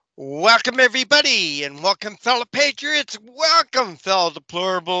Welcome, everybody, and welcome, fellow patriots. Welcome, fellow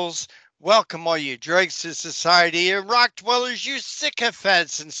deplorables. Welcome, all you dregs to society and rock dwellers, you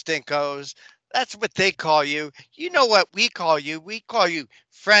sycophants and stinkos. That's what they call you. You know what we call you. We call you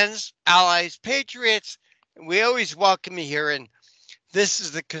friends, allies, patriots, and we always welcome you here. And this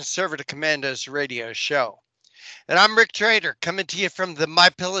is the Conservative Commandos radio show. And I'm Rick Trader, coming to you from the My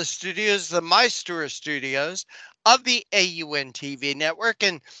Pillow Studios, the My Store Studios of the AUN TV network.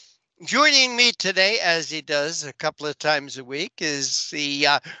 And joining me today, as he does a couple of times a week, is the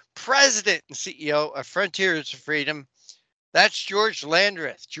president and CEO of Frontiers of Freedom. That's George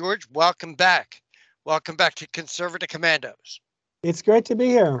Landreth. George, welcome back. Welcome back to Conservative Commandos. It's great to be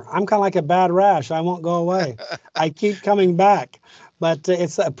here. I'm kind of like a bad rash. I won't go away. I keep coming back. But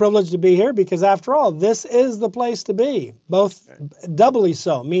it's a privilege to be here because, after all, this is the place to be, both doubly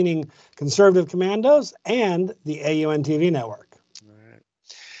so, meaning Conservative Commandos and the AUN TV network.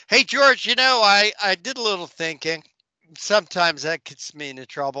 Hey, George, I did a little thinking. Sometimes that gets me into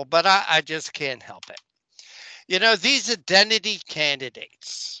trouble, but I just can't help it. These identity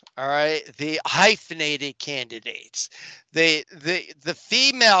candidates, all right, the hyphenated candidates, the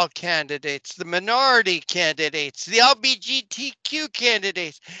female candidates, the minority candidates, the LGBTQ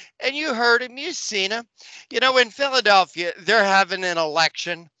candidates, and you heard them, you've seen them. In Philadelphia, they're having an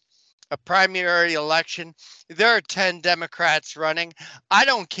election. A primary election. There are 10 Democrats running. I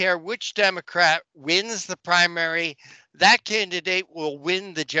don't care which Democrat wins the primary. That candidate will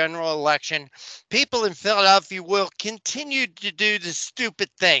win the general election. People in Philadelphia will continue to do the stupid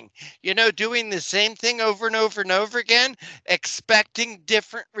thing, doing the same thing over and over and over again, expecting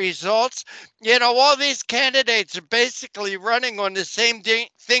different results. All these candidates are basically running on the same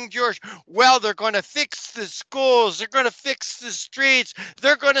thing, George. Well, they're going to fix the schools. They're going to fix the streets.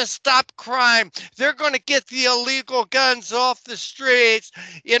 They're going to stop crime. They're going to get the illegal guns off the streets.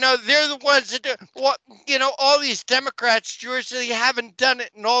 They're the ones that do what, all these Democrats, George, they haven't done it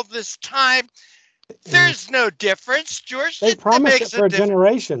in all this time. There's no difference, George. They promised it for a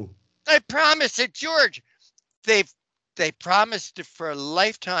generation. They promised it, George. They promised it for a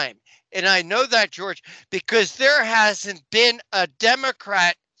lifetime. And I know that, George, because there hasn't been a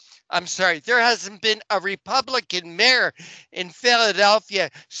Democrat. There hasn't been a Republican mayor in Philadelphia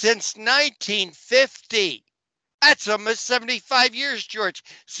since 1950. That's almost 75 years, George,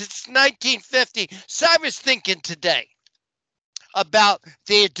 since 1950. So I was thinking today about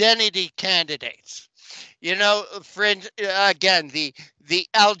the identity candidates. Friends, again, the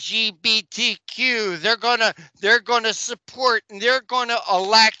LGBTQ, they're gonna support and they're gonna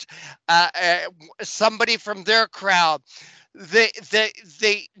elect somebody from their crowd.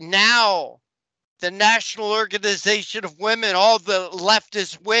 Now the National Organization of Women, all the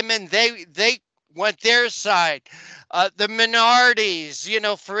leftist women, they went their side. The minorities,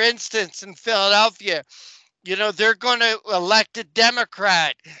 for instance, in Philadelphia, they're going to elect a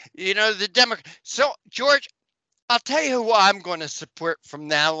Democrat, the Democrat. So, George, I'll tell you who I'm going to support from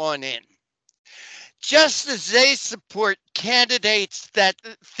now on in. Just as they support candidates that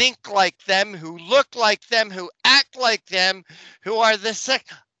think like them, who look like them, who act like them, who are the same.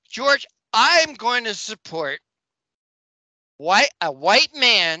 George, I'm going to support a white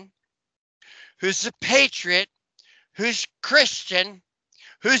man who's a patriot, who's Christian,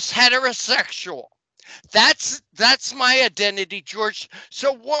 who's heterosexual. That's my identity, George.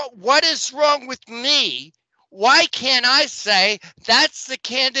 So what is wrong with me? Why can't I say that's the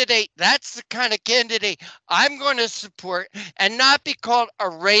candidate, that's the kind of candidate I'm going to support and not be called a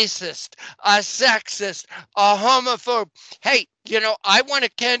racist, a sexist, a homophobe? Hey, I want a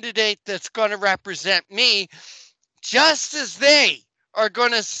candidate that's going to represent me just as they are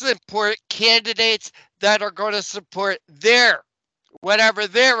going to support candidates that are going to support whatever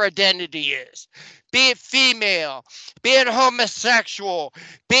their identity is. Be it female, be it homosexual,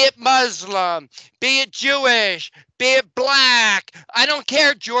 be it Muslim, be it Jewish, be it black. I don't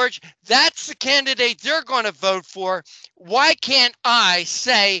care, George. That's the candidate they're going to vote for. Why can't I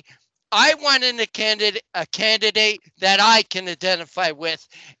say I want a candidate that I can identify with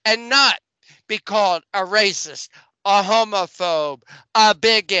and not be called a racist, a homophobe, a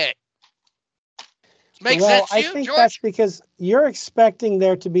bigot? Makes sense to you, I think George? That's because you're expecting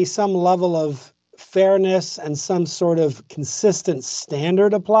there to be some level of fairness and some sort of consistent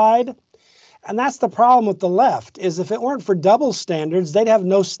standard applied. And that's the problem with the left, is if it weren't for double standards, they'd have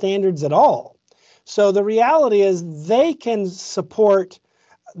no standards at all. So the reality is they can support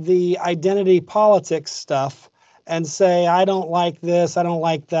the identity politics stuff and say, I don't like this, I don't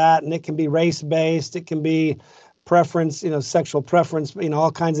like that. And it can be race-based, it can be preference, sexual preference,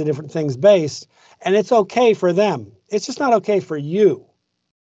 all kinds of different things based. And it's okay for them. It's just not okay for you.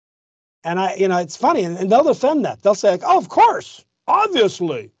 And it's funny, and they'll defend that. They'll say, like, "Oh, of course,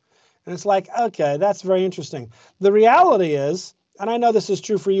 obviously," and it's like, okay, that's very interesting. The reality is, and I know this is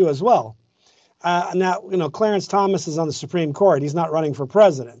true for you as well. Now, Clarence Thomas is on the Supreme Court. He's not running for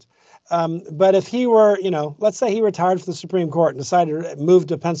president. But if he were, let's say he retired from the Supreme Court and decided to move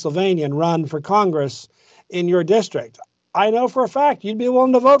to Pennsylvania and run for Congress in your district, I know for a fact you'd be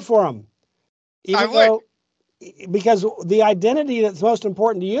willing to vote for him, I even would. though, because the identity that's most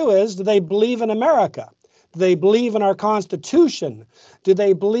important to you is, do they believe in America? Do they believe in our Constitution? Do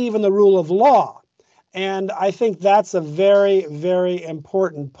they believe in the rule of law? And I think that's a very, very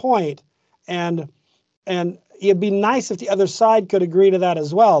important point. And it'd be nice if the other side could agree to that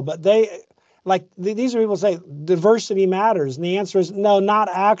as well. But these are people say diversity matters, and the answer is no, not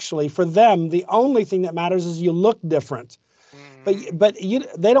actually. For them, the only thing that matters is you look different.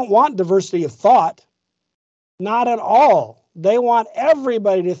 Mhm. They don't want diversity of thought. Not at all. They want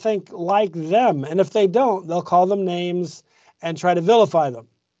everybody to think like them. And if they don't, they'll call them names and try to vilify them.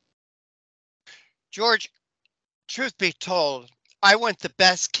 George, truth be told, I want the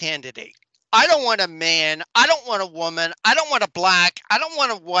best candidate. I don't want a man. I don't want a woman. I don't want a black. I don't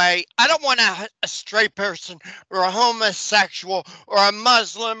want a white. I don't want a straight person or a homosexual or a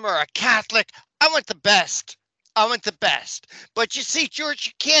Muslim or a Catholic. I want the best. I want the best. But you see, George,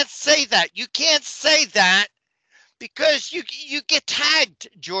 you can't say that. You can't say that because you get tagged,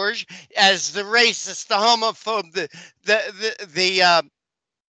 George, as the racist, the homophobe, the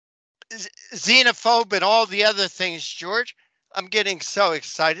xenophobe, and all the other things, George. I'm getting so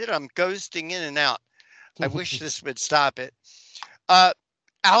excited. I'm ghosting in and out. I wish this would stop it. Uh,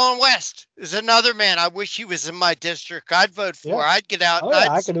 Alan West is another man. I wish he was in my district. I'd vote for. Yeah. I'd get out Oh and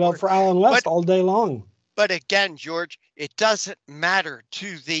yeah, I'd I could vote support. for Alan West But all day long. but again, George, it doesn't matter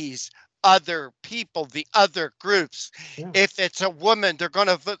to these other people, the other groups. Yeah. If it's a woman, they're going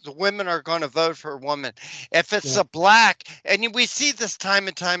to vote. The women are going to vote for a woman. If it's Yeah. a black, and we see this time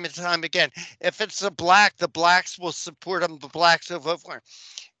and time and time again. If it's a black, the blacks will support him. The blacks will vote for him.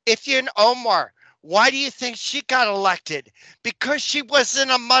 If you're an Omar, why do you think she got elected? Because she was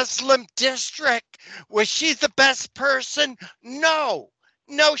in a Muslim district. Was she the best person? No.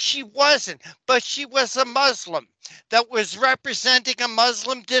 No, she wasn't. But she was a Muslim that was representing a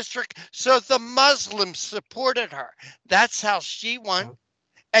Muslim district. So the Muslims supported her. That's how she Yeah. won.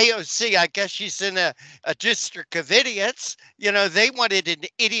 AOC, I guess she's in a district of idiots. They wanted an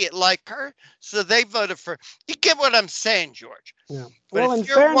idiot like her. So they voted for. You get what I'm saying, George? Yeah. But Well, in if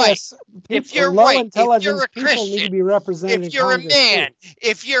you're white, fairness, if people, you're low white, if you're intelligence a people need to Christian, be represented in if you're a Congress too. man,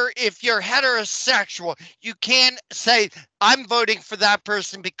 if you're heterosexual, you can't say I'm voting for that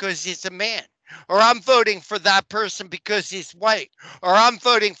person because he's a man, or I'm voting for that person because he's white, or I'm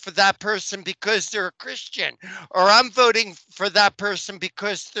voting for that person because they're a Christian, or I'm voting for that person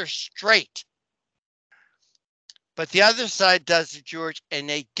because they're straight. But the other side does it, George, and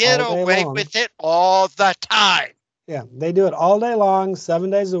they get All day away long. with it all the time. Yeah, they do it all day long, 7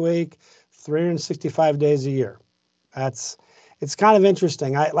 days a week, 365 days a year. That's it's kind of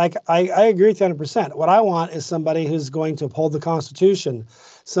interesting. I agree with you 100%. What I want is somebody who's going to uphold the Constitution,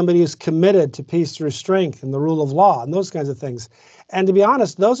 somebody who's committed to peace through strength and the rule of law and those kinds of things. And to be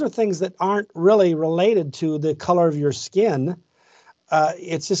honest, those are things that aren't really related to the color of your skin.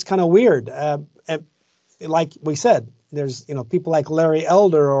 It's just kind of weird. Like we said, there's people like Larry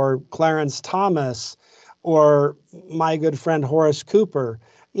Elder or Clarence Thomas or my good friend Horace Cooper.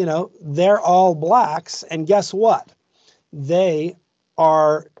 They're all blacks, and guess what? They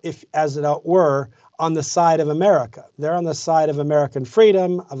are, if as it were, on the side of America. They're on the side of American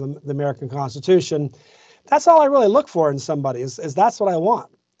freedom, of the American Constitution. That's all I really look for in somebody is that's what I want.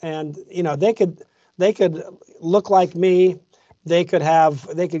 And they could look like me. They could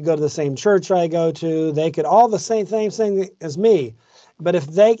go to the same church I go to. They could all the same thing as me. But if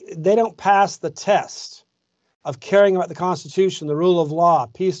they don't pass the test of caring about the Constitution, the rule of law,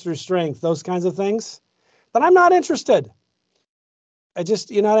 peace through strength, those kinds of things, then I'm not interested. I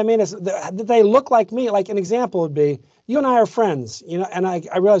just, you know what I mean? They look like me. Like an example would be, you and I are friends, and I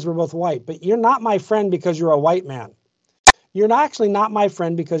realize we're both white, but you're not my friend because you're a white man. You're actually not my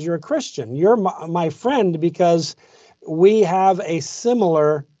friend because you're a Christian. You're my friend because we have a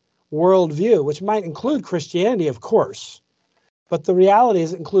similar worldview, which might include Christianity, of course. But the reality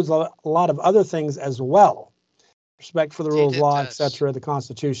is it includes a lot of other things as well. Respect for the rule Indeed, of it law, does. etc., the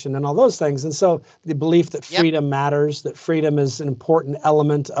Constitution, and all those things. And so the belief that Yep. freedom matters, that freedom is an important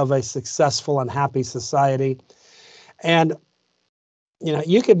element of a successful and happy society. And,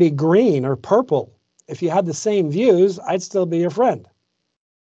 you could be green or purple. If you had the same views, I'd still be your friend.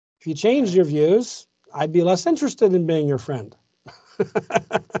 If you changed Right. your views, I'd be less interested in being your friend.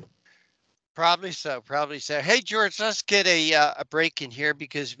 Probably so. Probably so. Hey, George, let's get a break in here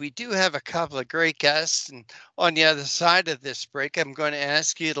because we do have a couple of great guests. And on the other side of this break, I'm going to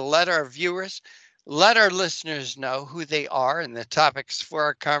ask you to let our viewers, let our listeners know who they are and the topics for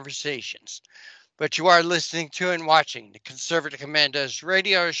our conversations. But you are listening to and watching the Conservative Commandos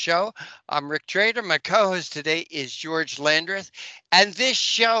radio show. I'm Rick Trader. My co-host today is George Landreth. And this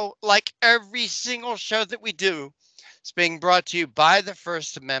show, like every single show that we do, is being brought to you by the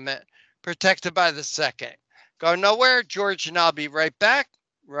First Amendment, protected by the Second. Go nowhere. George and I'll be right back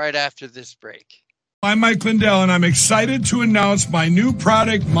right after this break. I'm Mike Lindell, and I'm excited to announce my new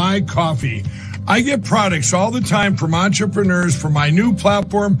product, My Coffee. I get products all the time from entrepreneurs for my new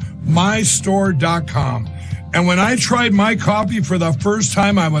platform, mystore.com. And when I tried My Coffee for the first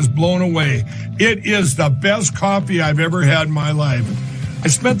time, I was blown away. It is the best coffee I've ever had in my life. I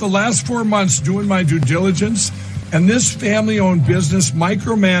spent the last 4 months doing my due diligence, and this family-owned business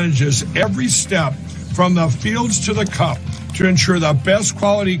micromanages every step from the fields to the cup to ensure the best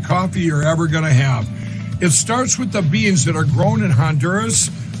quality coffee you're ever going to have. It starts with the beans that are grown in Honduras.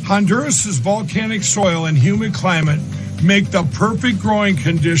 Honduras's volcanic soil and humid climate make the perfect growing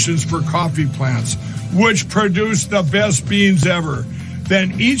conditions for coffee plants, which produce the best beans ever.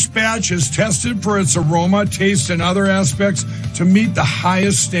 Then each batch is tested for its aroma, taste, and other aspects to meet the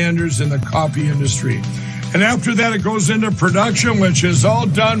highest standards in the coffee industry. And after that, it goes into production, which is all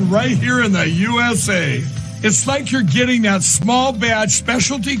done right here in the USA. It's like you're getting that small batch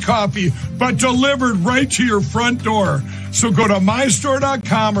specialty coffee, but delivered right to your front door. So go to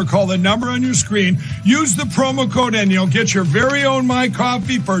mystore.com or call the number on your screen. Use the promo code and you'll get your very own My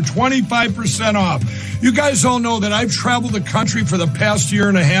Coffee for 25% off. You guys all know that I've traveled the country for the past year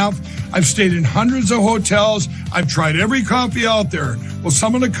and a half. I've stayed in hundreds of hotels. I've tried every coffee out there. Well,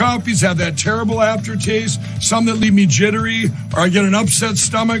 some of the coffees have that terrible aftertaste, some that leave me jittery, or I get an upset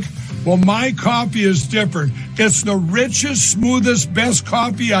stomach. Well, My Coffee is different. It's the richest, smoothest, best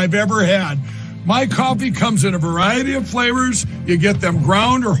coffee I've ever had. My Coffee comes in a variety of flavors. You get them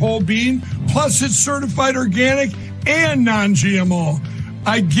ground or whole bean. Plus, it's certified organic and non-GMO.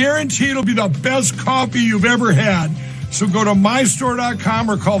 I guarantee it'll be the best coffee you've ever had. So go to mystore.com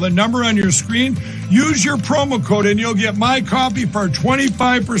or call the number on your screen. Use your promo code and you'll get My Coffee for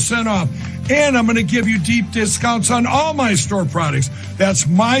 25% off. And I'm going to give you deep discounts on all my store products. That's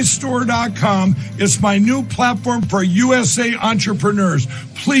mystore.com. It's my new platform for USA entrepreneurs.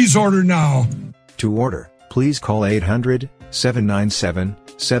 Please order now. To order, please call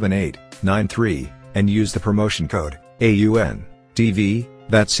 800-797-7893 and use the promotion code AUNTV.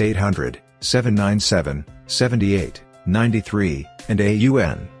 That's 800-797-7893 and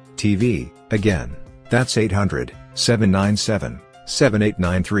AUNTV. Again, that's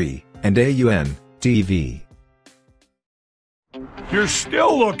 800-797-7893 and AUNTV. You're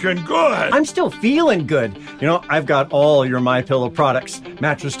still looking good. I'm still feeling good. You know, I've got all your MyPillow products.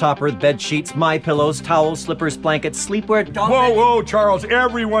 Mattress topper, bed sheets, MyPillows, towels, slippers, blankets, sleepwear, dog bed. Whoa, Charles.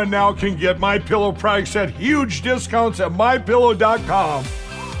 Everyone now can get MyPillow products at huge discounts at MyPillow.com.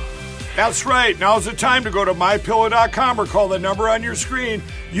 That's right. Now's the time to go to MyPillow.com or call the number on your screen.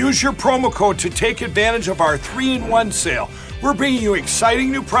 Use your promo code to take advantage of our 3-in-1 sale. We're bringing you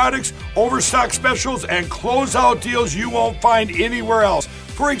exciting new products, overstock specials, and closeout deals you won't find anywhere else.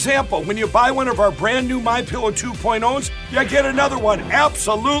 For example, when you buy one of our brand new MyPillow 2.0s, you get another one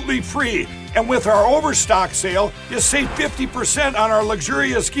absolutely free. And with our overstock sale, you save 50% on our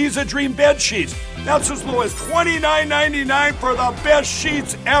luxurious Giza Dream bed sheets. That's as low as $29.99 for the best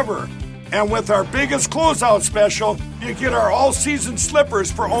sheets ever. And with our biggest closeout special, you get our all-season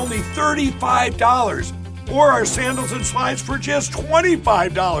slippers for only $35. Or our sandals and slides for just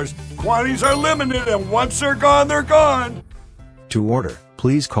 $25. Quantities are limited, and once they're gone, they're gone. To order,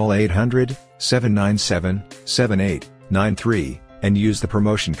 please call 800-797-7893 and use the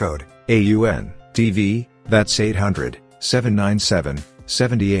promotion code AUNTV. That's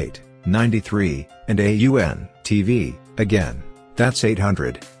 800-797-7893 and AUNTV. Again, that's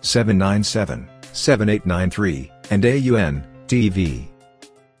 800-797-7893 and AUNTV.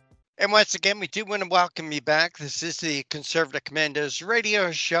 And once again, we do want to welcome you back. This is the Conservative Commandos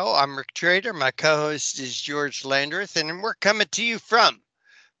radio show. I'm Rick Trader. My co-host is George Landreth, and we're coming to you from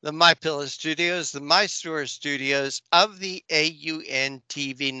the MyPillow studios, the MyStore studios of the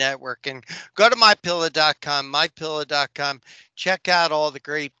AUNTV network. And go to mypillow.com, check out all the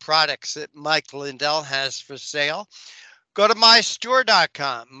great products that Mike Lindell has for sale. Go to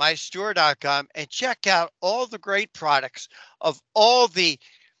mystore.com, and check out all the great products of all the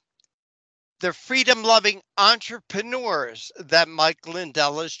freedom-loving entrepreneurs that Mike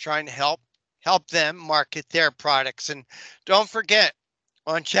Lindell is trying to help them market their products. And don't forget,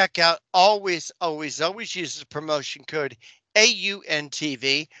 On checkout, always use the promotion code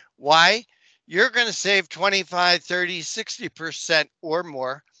AUNTV. Why? You're going to save 25, 30, 60% or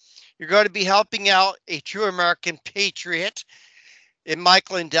more. You're going to be helping out a true American patriot in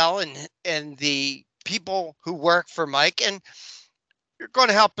Mike Lindell and the people who work for Mike. And you're going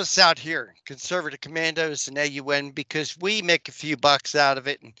to help us out here, Conservative Commandos and AUN, because we make a few bucks out of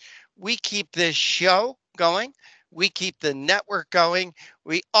it. And we keep this show going. We keep the network going.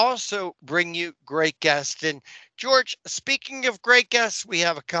 We also bring you great guests. And George, speaking of great guests, we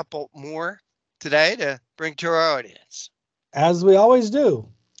have a couple more today to bring to our audience. As we always do.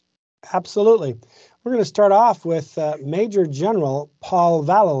 Absolutely. We're going to start off with Major General Paul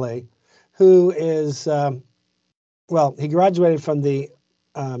Vallely, who is, he graduated from the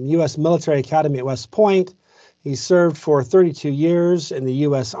U.S. Military Academy at West Point. He served for 32 years in the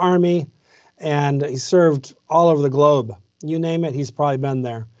U.S. Army, and he served all over the globe. You name it, he's probably been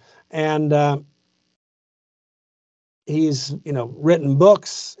there. And he's, written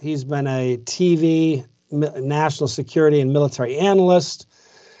books. He's been a TV, national security, and military analyst.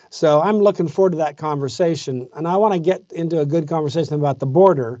 So I'm looking forward to that conversation. And I want to get into a good conversation about the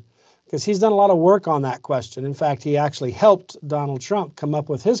border, because he's done a lot of work on that question. In fact, he actually helped Donald Trump come up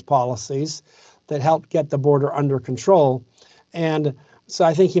with his policies that helped get the border under control. And so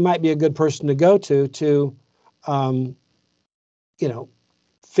I think he might be a good person to go to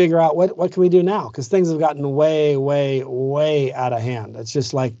figure out what can we do now? Because things have gotten way, way, way out of hand. It's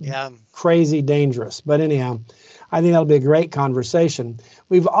just like crazy dangerous. But anyhow, I think that'll be a great conversation.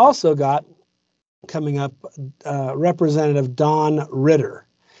 We've also got coming up Representative Don Ritter.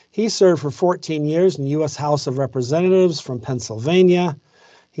 He served for 14 years in the U.S. House of Representatives from Pennsylvania.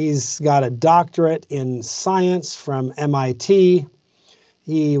 He's got a doctorate in science from MIT.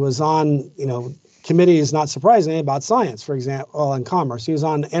 He was on, committees, not surprisingly, about science, for example, and commerce. He was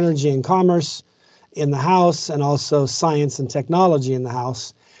on energy and commerce in the House, and also science and technology in the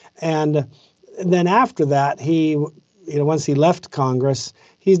House. And then after that, once he left Congress,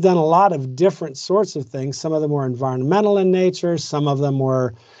 he's done a lot of different sorts of things. Some of them were environmental in nature. Some of them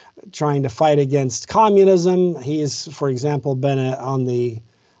were trying to fight against communism. He's, for example, been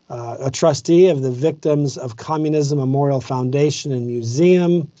a trustee of the Victims of Communism Memorial Foundation and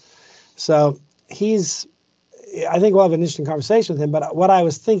Museum. So I think we'll have an interesting conversation with him. But what I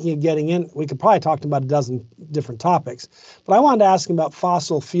was thinking of getting in, we could probably talk about a dozen different topics. But I wanted to ask him about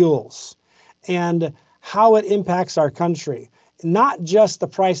fossil fuels and how it impacts our country. Not just the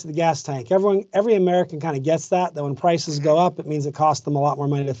price of the gas tank. Every American kind of gets that when prices go up, it means it costs them a lot more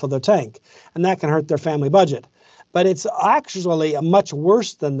money to fill their tank. And that can hurt their family budget. But it's actually much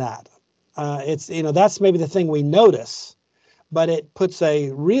worse than that. That's maybe the thing we notice, but it puts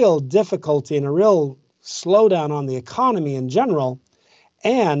a real difficulty and a real slowdown on the economy in general,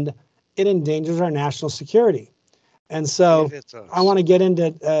 and it endangers our national security. And so I want to get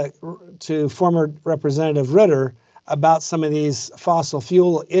into to former Representative Ritter about some of these fossil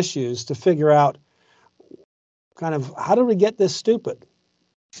fuel issues to figure out kind of how did we get this stupid?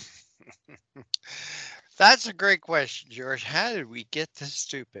 That's a great question, George. How did we get this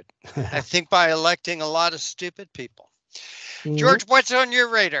stupid? I think by electing a lot of stupid people. Mm-hmm. George, what's on your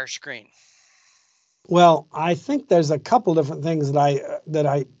radar screen? Well, I think there's a couple different things that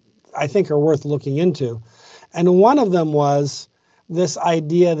I think are worth looking into. And one of them was this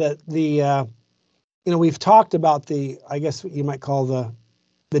idea that we've talked about I guess you might call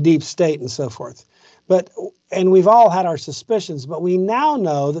the deep state and so forth. And we've all had our suspicions, but we now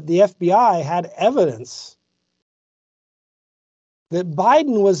know that the FBI had evidence that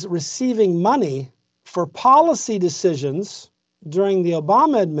Biden was receiving money for policy decisions during the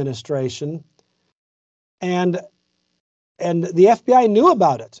Obama administration, and the FBI knew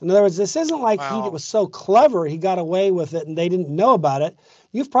about it. In other words, this isn't like he was so clever he got away with it and they didn't know about it.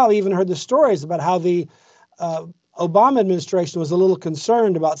 You've probably even heard the stories about how the Obama administration was a little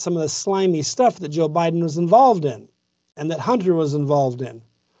concerned about some of the slimy stuff that Joe Biden was involved in and that Hunter was involved in.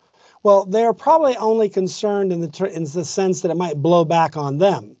 Well, they're probably only concerned in the sense that it might blow back on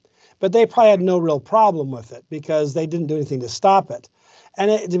them. But they probably had no real problem with it because they didn't do anything to stop it.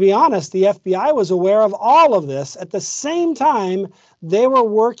 And to be honest, the FBI was aware of all of this. At the same time, they were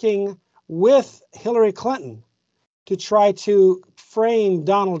working with Hillary Clinton to try to frame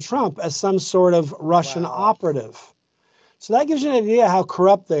Donald Trump as some sort of Russian operative. So that gives you an idea how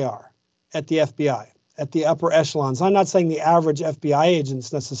corrupt they are at the FBI, at the upper echelons. I'm not saying the average FBI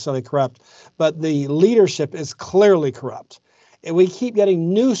agent's necessarily corrupt, but the leadership is clearly corrupt. And we keep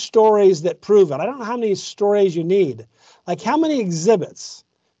getting new stories that prove it. I don't know how many stories you need. Like, how many exhibits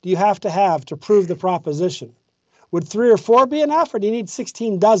do you have to prove the proposition? Would 3 or 4 be enough, or do you need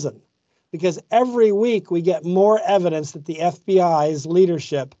 16 dozen? Because every week we get more evidence that the FBI's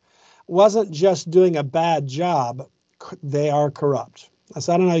leadership wasn't just doing a bad job, they are corrupt.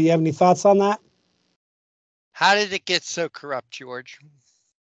 So I don't know, you have any thoughts on that? How did it get so corrupt, George?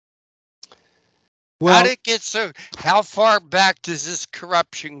 Well, how did it get so, how far back does this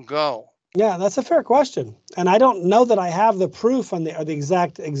corruption go? Yeah, that's a fair question. And I don't know that I have the proof on the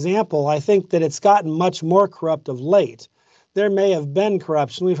exact example. I think that it's gotten much more corrupt of late. There may have been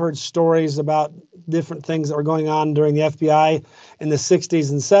corruption. We've heard stories about different things that were going on during the FBI in the 60s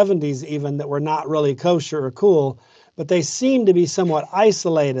and 70s even that were not really kosher or cool, but they seem to be somewhat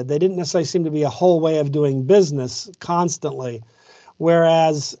isolated. They didn't necessarily seem to be a whole way of doing business constantly.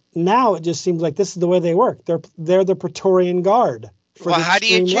 Whereas now it just seems like this is the way they work. They're the Praetorian Guard. Well, how do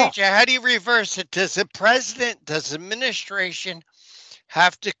you change it? How do you reverse it? Does the president, does the administration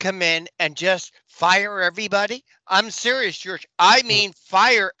have to come in and just fire everybody? I'm serious, George. I mean,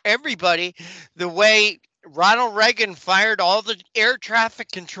 fire everybody the way Ronald Reagan fired all the air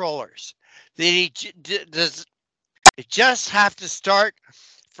traffic controllers. Does it just have to start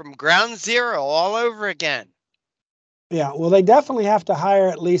from ground zero all over again? Yeah, well, they definitely have to hire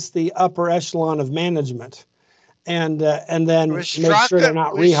at least the upper echelon of management. And then make sure they're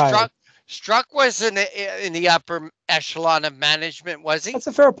not rehired. Strzok was in the upper echelon of management, was he? That's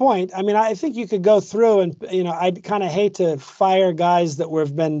a fair point. I mean, I think you could go through and, I'd kind of hate to fire guys that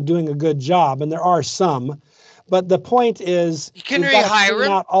have been doing a good job, and there are some. But the point is, you can rehire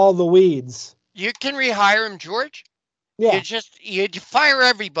him. Out all the weeds. You can rehire him, George. Yeah. You fire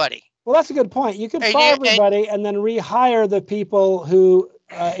everybody. Well, that's a good point. You could fire everybody and then rehire the people who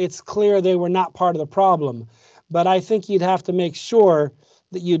it's clear they were not part of the problem. But I think you'd have to make sure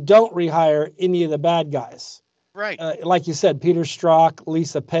that you don't rehire any of the bad guys. Right. Like you said, Peter Strzok,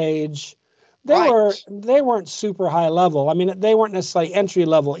 Lisa Page, they weren't super high level. I mean, they weren't necessarily entry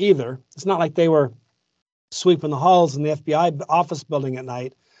level either. It's not like they were sweeping the halls in the FBI office building at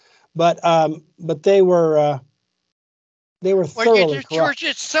night, but they were thoroughly corrupt. George,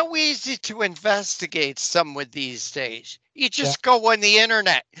 it's so easy to investigate someone these days. You just go on the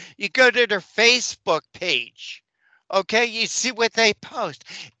internet. You go to their Facebook page. Okay, you see what they post.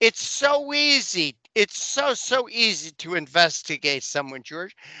 It's so easy. It's so easy to investigate someone,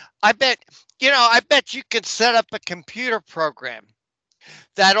 George. I bet you could set up a computer program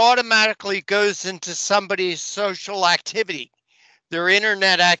that automatically goes into somebody's social activity, their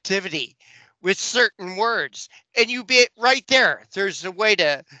internet activity, with certain words, and you be right there. There's a way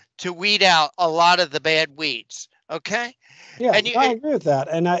to weed out a lot of the bad weeds. Okay. Yeah, I agree with that.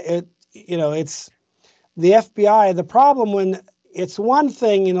 And it's the FBI. The problem when it's one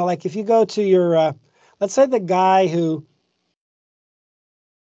thing, like if you go to your, let's say the guy who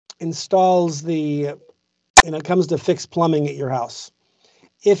installs comes to fix plumbing at your house.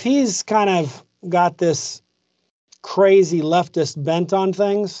 If he's kind of got this crazy leftist bent on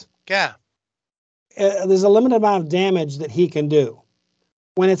things. Yeah. There's a limited amount of damage that he can do.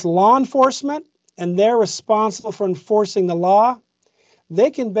 When it's law enforcement and they're responsible for enforcing the law, they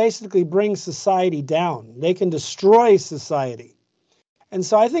can basically bring society down. They can destroy society. And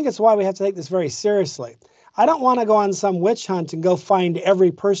so I think it's why we have to take this very seriously. I don't want to go on some witch hunt and go find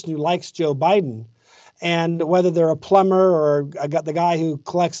every person who likes Joe Biden, and whether they're a plumber or the guy who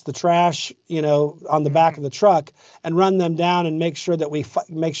collects the trash, on the back of the truck, and run them down and make sure that we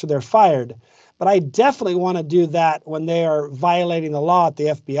make sure they're fired. But I definitely want to do that when they are violating the law at the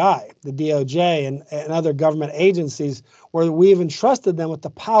FBI, the DOJ, and other government agencies where we've entrusted them with the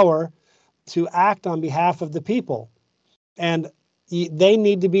power to act on behalf of the people. And they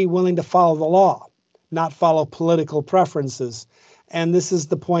need to be willing to follow the law, not follow political preferences. And this is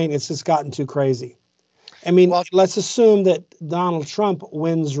the point. It's just gotten too crazy. I mean, let's assume that Donald Trump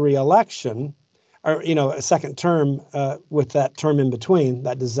wins re-election, or, a second term with that term in between,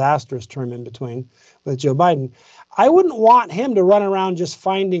 that disastrous term in between with Joe Biden. I wouldn't want him to run around just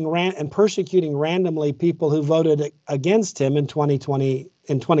finding and persecuting randomly people who voted against him in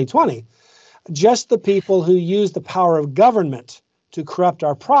 2020. Just the people who use the power of government to corrupt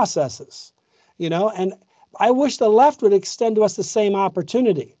our processes, and I wish the left would extend to us the same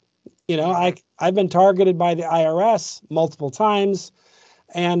opportunity. I've been targeted by the IRS multiple times,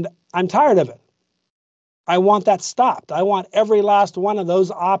 and I'm tired of it. I want that stopped. I want every last one of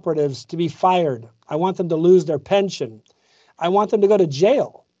those operatives to be fired. I want them to lose their pension. I want them to go to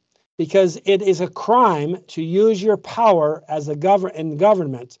jail, because it is a crime to use your power as in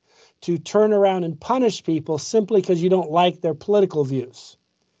government to turn around and punish people simply because you don't like their political views.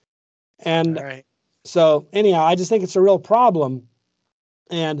 And so anyhow, I just think it's a real problem.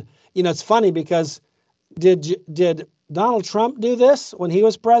 And, it's funny because Did Donald Trump do this when he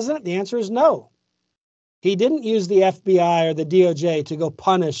was president? The answer is no. He didn't use the FBI or the DOJ to go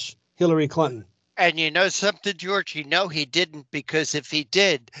punish Hillary Clinton. And you know something, George? You know he didn't, because if he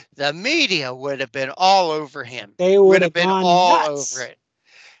did, the media would have been all over him. They would have been gone all nuts. over it.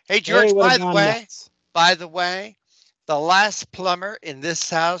 Hey, George, by the nuts. way, the last plumber in this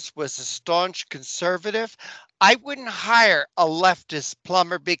house was a staunch conservative. I wouldn't hire a leftist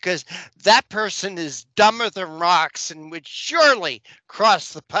plumber because that person is dumber than rocks and would surely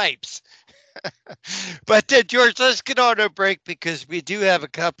cross the pipes. But George, let's get on a break because we do have a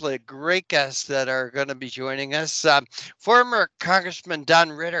couple of great guests that are going to be joining us. Former Congressman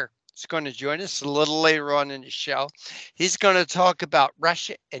Don Ritter is going to join us a little later on in the show. He's going to talk about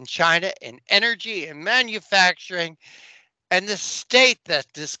Russia and China and energy and manufacturing and the state that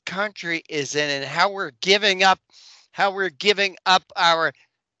this country is in and how we're giving up our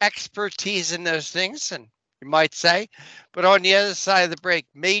expertise in those things, and you might say. But on the other side of the break,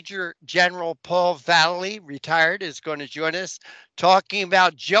 Major General Paul Vallely, retired, is going to join us talking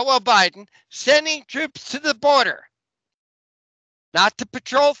about Joe Biden sending troops to the border, not to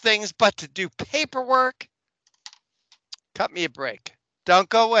patrol things, but to do paperwork. Cut me a break. Don't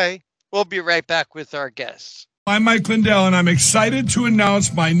go away. We'll be right back with our guests. I'm Mike Lindell, and I'm excited to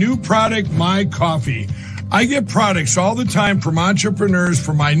announce my new product, My Coffee. I get products all the time from entrepreneurs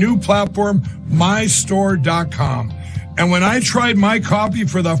for my new platform, mystore.com. And when I tried My Coffee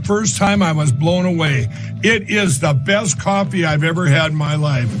for the first time, I was blown away. It is the best coffee I've ever had in my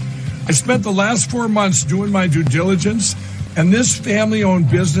life. I spent the last 4 months doing my due diligence, and this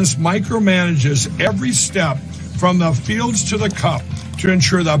family-owned business micromanages every step from the fields to the cup to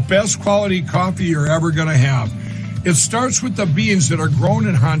ensure the best quality coffee you're ever going to have. It starts with the beans that are grown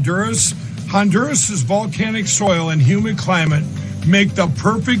in Honduras. Honduras's volcanic soil and humid climate make the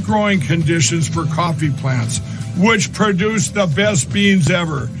perfect growing conditions for coffee plants, which produce the best beans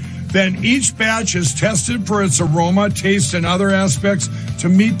ever. Then each batch is tested for its aroma, taste, and other aspects to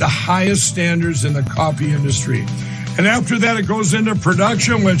meet the highest standards in the coffee industry. And after that, it goes into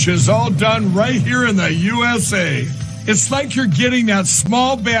production, which is all done right here in the USA. It's like you're getting that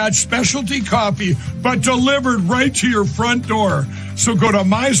small batch specialty coffee, but delivered right to your front door. So go to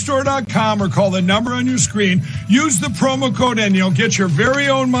mystore.com or call the number on your screen. Use the promo code and you'll get your very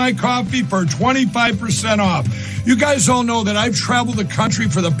own My Coffee for 25% off. You guys all know that I've traveled the country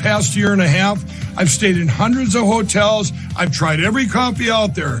for the past year and a half. I've stayed in hundreds of hotels. I've tried every coffee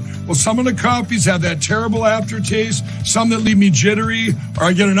out there. Well, some of the coffees have that terrible aftertaste, some that leave me jittery, or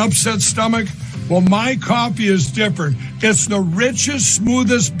I get an upset stomach. Well, My Coffee is different. It's the richest,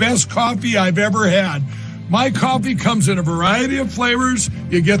 smoothest, best coffee I've ever had. My Coffee comes in a variety of flavors.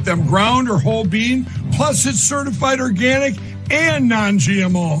 You get them ground or whole bean. Plus, it's certified organic and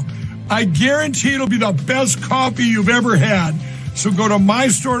non-GMO. I guarantee it'll be the best coffee you've ever had. So go to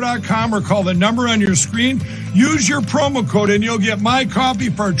mystore.com or call the number on your screen. Use your promo code and you'll get My Coffee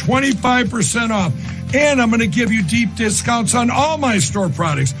for 25% off. And I'm going to give you deep discounts on all my store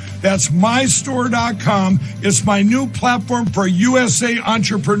products. That's mystore.com. It's my new platform for USA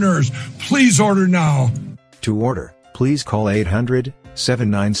entrepreneurs. Please order now. To order, please call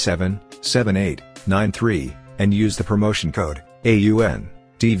 800-797-7893 and use the promotion code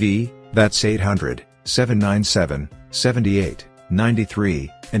AUNTV. That's 800-797-7893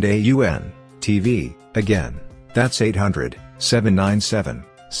 and AUNTV. Again, that's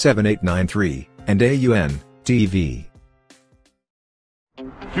 800-797-7893 and AUNTV.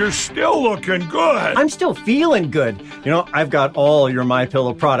 You're still looking good. I'm still feeling good. You know, I've got all your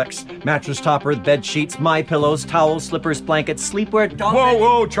MyPillow products. Mattress topper, bed sheets, MyPillows, towels, slippers, blankets, sleepwear, dog beds.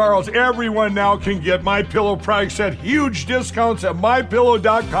 Whoa, Charles. Everyone now can get MyPillow products at huge discounts at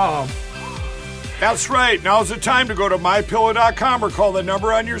MyPillow.com. That's right. Now's the time to go to MyPillow.com or call the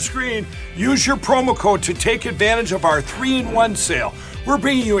number on your screen. Use your promo code to take advantage of our 3-in-1 sale. We're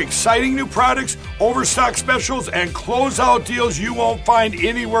bringing you exciting new products, overstock specials, and closeout deals you won't find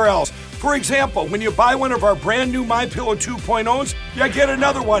anywhere else. For example, when you buy one of our brand new MyPillow 2.0s, you get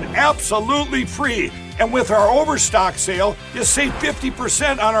another one absolutely free. And with our overstock sale, you save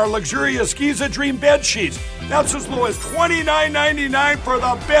 50% on our luxurious Giza Dream bed sheets. That's as low as $29.99 for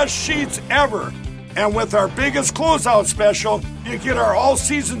the best sheets ever. And with our biggest closeout special, you get our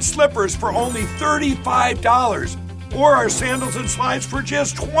all-season slippers for only $35. Or our sandals and slides for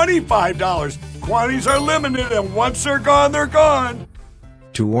just $25. Quantities are limited, and once they're gone, they're gone.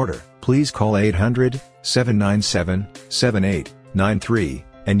 To order, please call 800-797-7893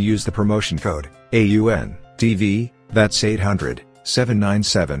 and use the promotion code AUNTV. That's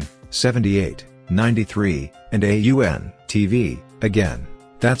 800-797-7893 and AUNTV. Again,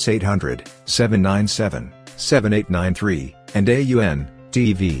 That's 800-797-7893, and AUN,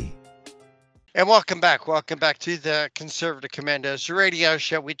 TV. And welcome back. Welcome back to the Conservative Commandos radio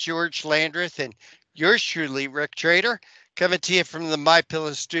show with George Landreth and yours truly, Rick Trader, coming to you from the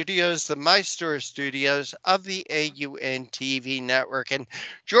MyPillow Studios, the My Store Studios of the AUN TV network. And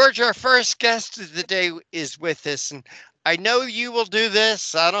George, our first guest of the day is with us. And I know you will do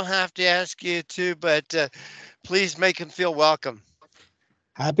this. I don't have to ask you to, but please make him feel welcome.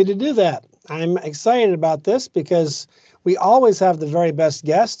 Happy to do that. I'm excited about this because we always have the very best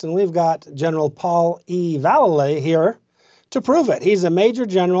guest, and we've got General Paul E. Vallely here to prove it. He's a Major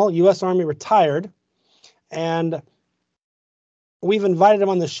General, U.S. Army retired, and we've invited him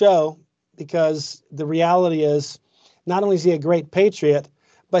on the show because the reality is not only is he a great patriot,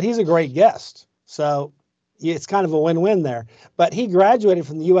 but he's a great guest. So it's kind of a win-win there. But he graduated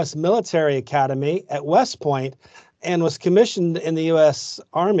from the U.S. Military Academy at West Point and was commissioned in the U.S.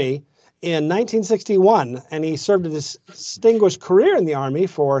 Army in 1961, and he served a distinguished career in the Army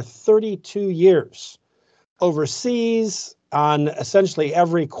for 32 years, overseas on essentially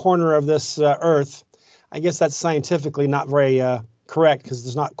every corner of this earth. I guess that's scientifically not very correct because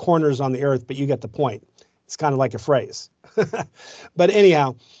there's not corners on the earth, but you get the point. It's kind of like a phrase. But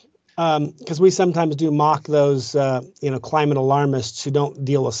anyhow, because we sometimes do mock those, climate alarmists who don't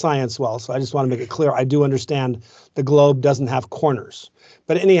deal with science well. So I just want to make it clear. I do understand the globe doesn't have corners.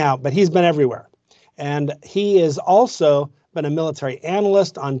 But anyhow, he's been everywhere. And he has also been a military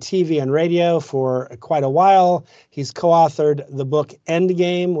analyst on TV and radio for quite a while. He's co-authored the book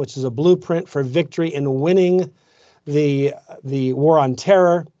Endgame, which is a blueprint for victory in winning the war on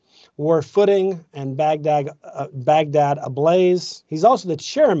terror, War Footing, and Baghdad Ablaze. He's also the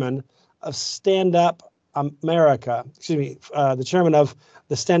chairman of Stand Up America, the chairman of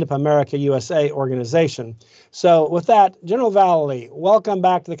the Stand Up America USA organization. So with that, General Vallely, welcome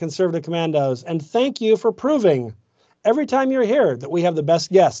back to the Conservative Commandos, and thank you for proving every time you're here that we have the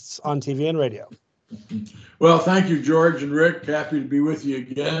best guests on TV and radio. Well, thank you, George and Rick. Happy to be with you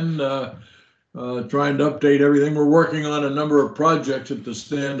again. Trying to update everything. We're working on a number of projects at the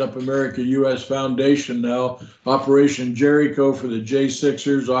Stand Up America US Foundation now. Operation Jericho for the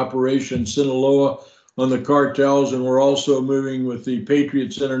J6ers, Operation Sinaloa on the cartels, and we're also moving with the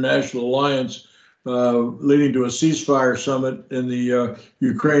Patriots International Alliance, leading to a ceasefire summit in the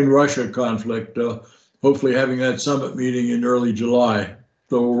Ukraine-Russia conflict, hopefully having that summit meeting in early July.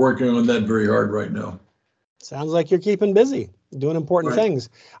 So we're working on that very hard right now. Sounds like you're keeping busy, doing important things.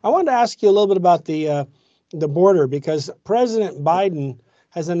 I wanted to ask you a little bit about the border, because President Biden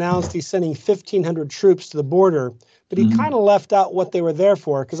has announced he's sending 1,500 troops to the border, but he kind of left out what they were there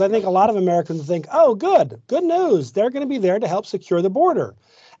for, because I think a lot of Americans think, oh, good news. They're going to be there to help secure the border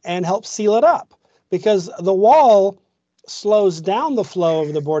and help seal it up, because the wall slows down the flow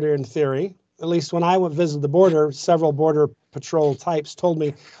of the border in theory. At least when I went visit the border, several border patrol types told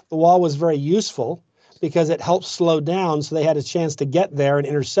me the wall was very useful because it helped slow down so they had a chance to get there and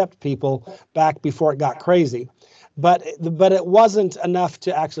intercept people back before it got crazy. But it wasn't enough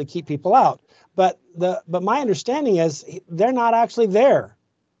to actually keep people out. But my understanding is they're not actually there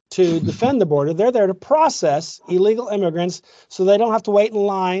to defend the border. They're there to process illegal immigrants so they don't have to wait in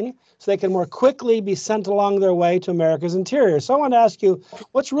line, so they can more quickly be sent along their way to America's interior. So I want to ask you,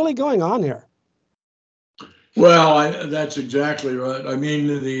 what's really going on here? Well, that's exactly right. I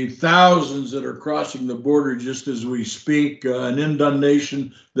mean, the thousands that are crossing the border just as we speak, an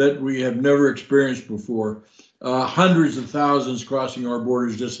inundation that we have never experienced before. Hundreds of thousands crossing our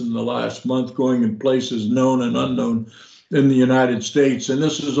borders just in the last month, going in places known and unknown in the United States. And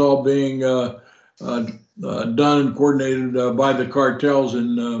this is all being done and coordinated by the cartels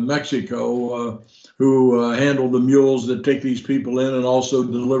in Mexico, who handle the mules that take these people in and also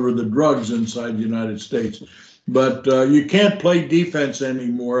deliver the drugs inside the United States. But you can't play defense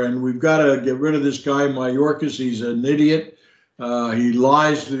anymore, and we've got to get rid of this guy, Mayorkas. He's an idiot. He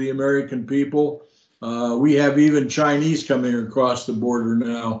lies to the American people. We have even Chinese coming across the border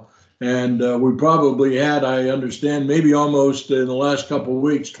now. And we probably had, I understand, maybe almost in the last couple of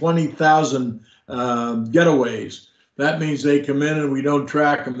weeks, 20,000 getaways. That means they come in and we don't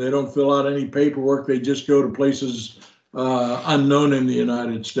track them. They don't fill out any paperwork. They just go to places unknown in the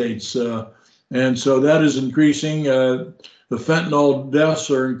United States. And so that is increasing. The fentanyl deaths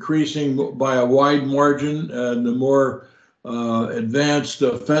are increasing by a wide margin. And the more advanced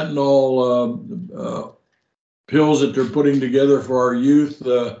fentanyl pills that they're putting together for our youth,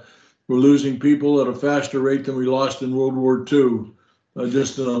 we're losing people at a faster rate than we lost in World War II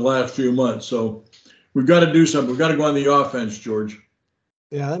just in the last few months. So we've got to do something. We've got to go on the offense, George.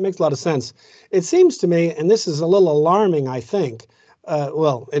 Yeah, that makes a lot of sense. It seems to me, and this is a little alarming, I think,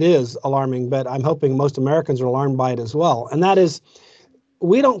 well, it is alarming, but I'm hoping most Americans are alarmed by it as well. And that is,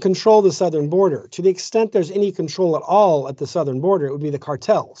 we don't control the southern border. To the extent there's any control at all at the southern border, it would be the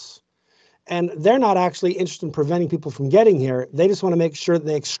cartels. And they're not actually interested in preventing people from getting here. They just want to make sure that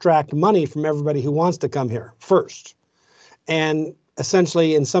they extract money from everybody who wants to come here first. And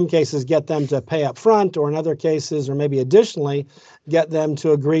essentially, in some cases, get them to pay up front, or in other cases, or maybe additionally, get them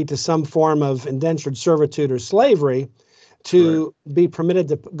to agree to some form of indentured servitude or slavery to be permitted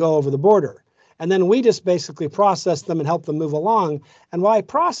to go over the border. And then we just basically process them and help them move along. And by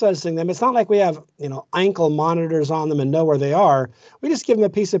processing them, it's not like we have, ankle monitors on them and know where they are. We just give them a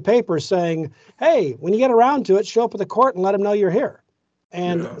piece of paper saying, hey, when you get around to it, show up at the court and let them know you're here.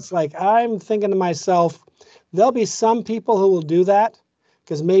 And it's like, I'm thinking to myself, there'll be some people who will do that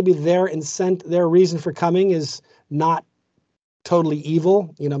because maybe their reason for coming is not totally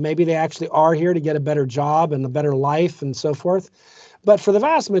evil. Maybe they actually are here to get a better job and a better life and so forth. But for the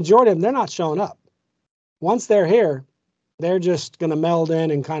vast majority of them, they're not showing up. Once they're here, they're just going to meld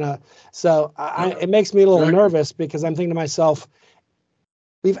in and kind of. So it makes me a little nervous because I'm thinking to myself,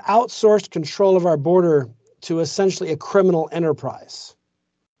 we've outsourced control of our border to essentially a criminal enterprise.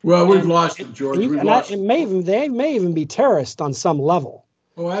 Well, we've lost it, George. They may even be terrorists on some level.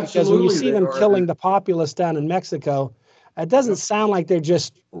 Oh, absolutely. Because when you see them killing the populace down in Mexico, it doesn't sound like they're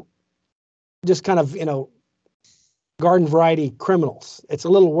just kind of, garden variety criminals. It's a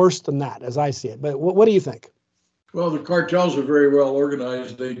little worse than that, as I see it. But what do you think? Well, the cartels are very well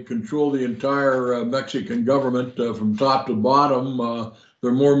organized. They control the entire Mexican government from top to bottom.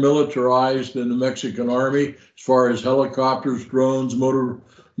 They're more militarized than the Mexican army as far as helicopters, drones,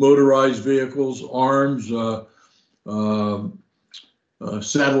 motorized vehicles, arms,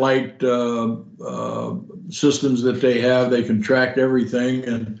 satellite systems that they have. They can track everything.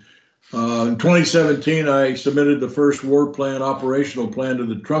 And in 2017, I submitted the first operational plan to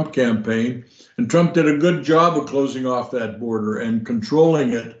the Trump campaign, and Trump did a good job of closing off that border and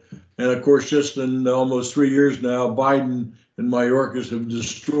controlling it. And of course, just in almost 3 years now, Biden and Mayorkas have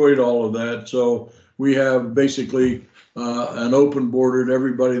destroyed all of that. So we have basically an open border to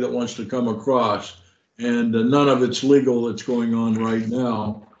everybody that wants to come across, and none of it's legal that's going on right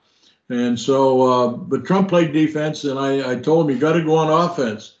now. And so, but Trump played defense, and I told him, you got to go on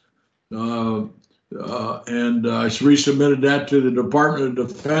offense. And I resubmitted that to the Department of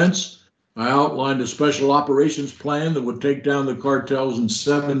Defense. I outlined a special operations plan that would take down the cartels in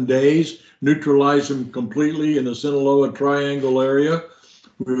 7 days, neutralize them completely in the Sinaloa Triangle area.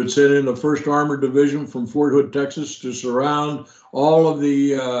 We would send in the 1st Armored Division from Fort Hood, Texas, to surround all of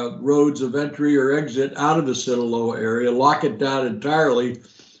the roads of entry or exit out of the Sinaloa area, lock it down entirely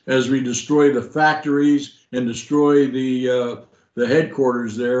as we destroy the factories and destroy the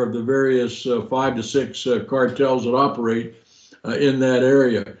headquarters there of the various 5 to 6 cartels that operate in that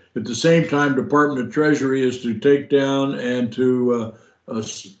area. At the same time, Department of Treasury is to take down and to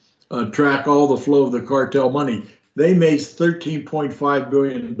track all the flow of the cartel money. They made $13.5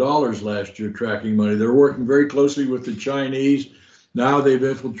 billion last year tracking money. They're working very closely with the Chinese. Now they've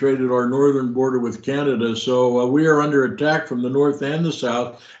infiltrated our northern border with Canada. So we are under attack from the north and the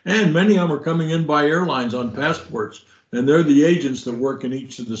south. And many of them are coming in by airlines on passports. And they're the agents that work in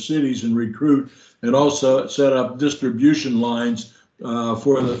each of the cities and recruit and also set up distribution lines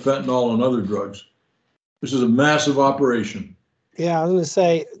for the fentanyl and other drugs. This is a massive operation. Yeah, I was going to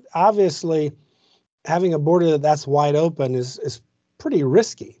say, obviously, having a border that's wide open is pretty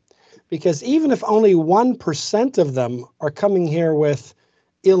risky, because even if only 1% of them are coming here with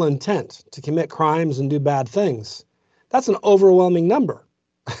ill intent to commit crimes and do bad things, that's an overwhelming number.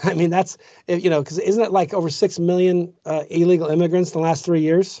 I mean, that's, because isn't it like over 6 million illegal immigrants in the last 3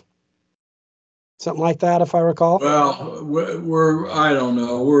 years? Something like that, if I recall. Well, I don't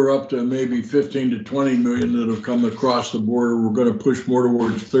know. We're up to maybe 15 to 20 million that have come across the border. We're going to push more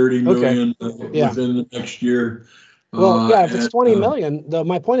towards 30 million within the next year. Well, yeah, if it's 20 million, though,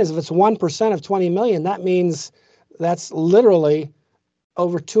 my point is, if it's 1% of 20 million, that means that's literally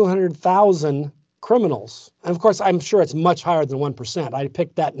over 200,000 criminals. And of course, I'm sure it's much higher than 1%. I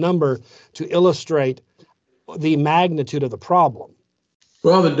picked that number to illustrate the magnitude of the problem.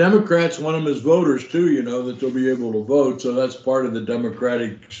 Well, the Democrats want them as voters too, that they'll be able to vote. So that's part of the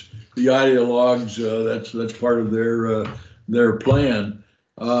the ideologues. That's part of their plan.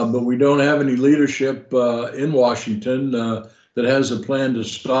 But we don't have any leadership in Washington that has a plan to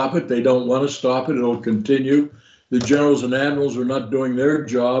stop it. They don't want to stop it. It'll continue. The generals and admirals are not doing their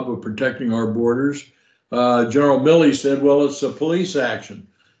job of protecting our borders. General Milley said, well, it's a police action.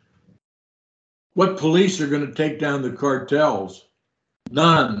 What police are going to take down the cartels?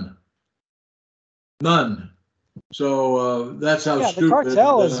 None. So that's how Yeah, the stupid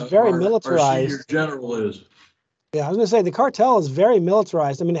cartel is very our senior militarized. general is. Yeah, I was going to say the cartel is very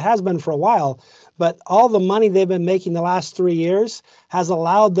militarized. I mean, it has been for a while, but all the money they've been making the last 3 years has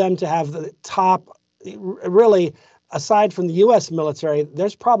allowed them to have the top, really, aside from the U.S. military,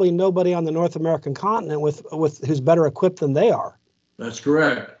 there's probably nobody on the North American continent with who's better equipped than they are. That's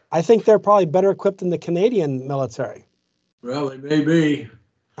correct. I think they're probably better equipped than the Canadian military. Well, they may be.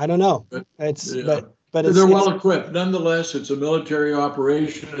 I don't know. But, It's yeah. but They're well equipped. Nonetheless, it's a military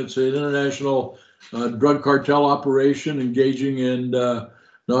operation. It's an international drug cartel operation engaging in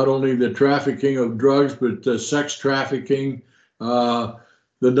not only the trafficking of drugs, but sex trafficking. The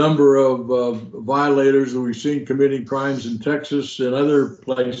number of violators that we've seen committing crimes in Texas and other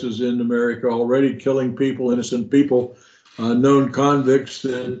places in America already, killing people, innocent people, known convicts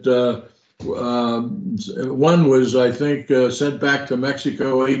that one was, I think, sent back to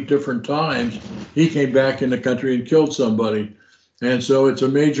Mexico 8 different times. He came back in the country and killed somebody. And so it's a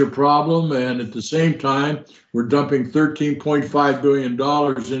major problem. And at the same time, we're dumping $13.5 billion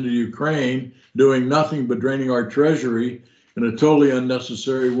into Ukraine, doing nothing but draining our treasury in a totally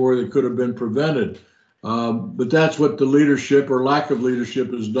unnecessary war that could have been prevented. But that's what the leadership or lack of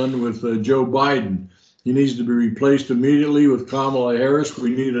leadership has done with Joe Biden. He needs to be replaced immediately with Kamala Harris. We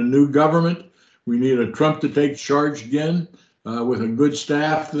need a new government. We need a Trump to take charge again with a good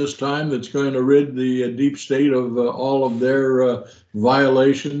staff this time that's going to rid the deep state of all of their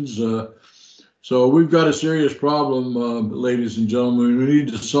violations. So we've got a serious problem, ladies and gentlemen. We need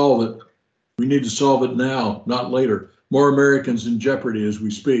to solve it. We need to solve it now, not later. More Americans in jeopardy as we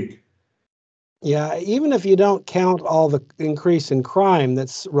speak. Yeah, even if you don't count all the increase in crime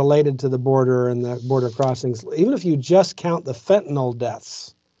that's related to the border and the border crossings, even if you just count the fentanyl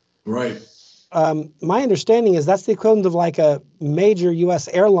deaths. Right. My understanding is that's the equivalent of like a major U.S.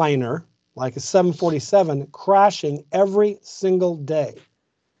 airliner, like a 747, crashing every single day.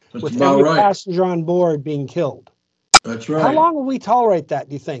 That's with about every right. passenger on board being killed. That's right. How long will we tolerate that,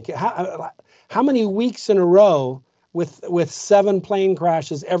 do you think? How many weeks in a row with 7 plane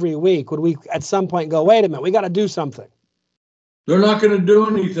crashes every week would we at some point go, wait a minute, we got to do something? They're not going to do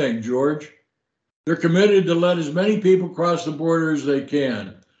anything, George. They're committed to let as many people cross the border as they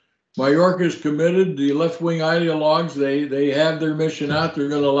can. Mayorkas committed, the left-wing ideologues, they have their mission out. They're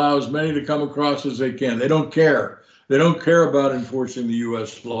going to allow as many to come across as they can. They don't care. They don't care about enforcing the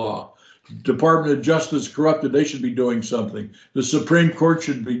U.S. law. Department of Justice corrupted. They should be doing something. The Supreme Court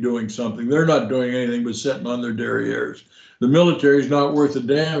should be doing something. They're not doing anything but sitting on their derrieres. The military is not worth a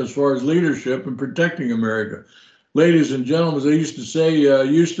damn as far as leadership and protecting America. Ladies and gentlemen, as they used to say,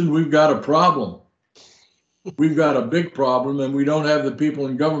 Houston, we've got a problem. We've got a big problem, and we don't have the people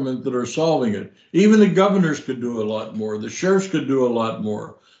in government that are solving it. Even the governors could do a lot more. The sheriffs could do a lot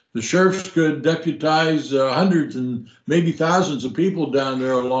more. The sheriffs could deputize hundreds and maybe thousands of people down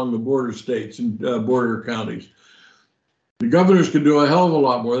there along the border states and border counties. The governors could do a hell of a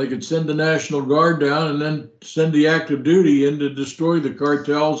lot more. They could send the National Guard down and then send the active duty in to destroy the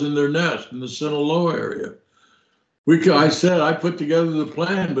cartels in their nest in the Sinaloa area. I put together the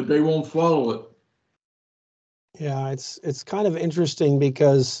plan, but they won't follow it. Yeah, it's kind of interesting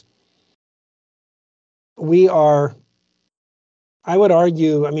because we are, I would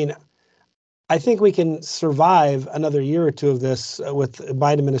argue, I mean, I think we can survive another year or two of this with the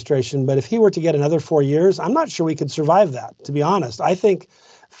Biden administration, but if he were to get another 4 years, I'm not sure we could survive that, to be honest. I think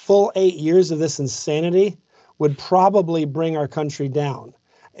full 8 years of this insanity would probably bring our country down.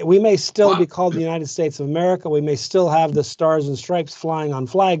 We may still be called the United States of America. We may still have the stars and stripes flying on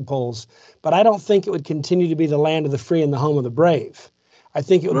flagpoles, but I don't think it would continue to be the land of the free and the home of the brave. I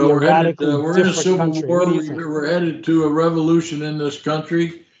think it would be a radically we're in a different civil country. war. We're headed to a revolution in this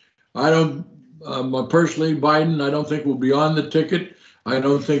country. I don't, personally, Biden, I don't think will be on the ticket. I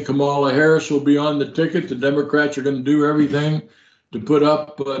don't think Kamala Harris will be on the ticket. The Democrats are going to do everything to put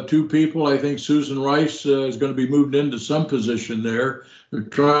up 2 people. I think Susan Rice is going to be moved into some position there. They're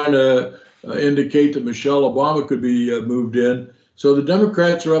trying to indicate that Michelle Obama could be moved in. So the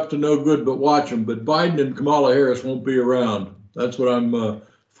Democrats are up to no good, but watch them. But Biden and Kamala Harris won't be around. That's what I'm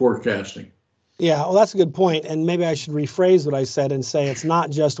forecasting. Yeah, well, that's a good point. And maybe I should rephrase what I said and say it's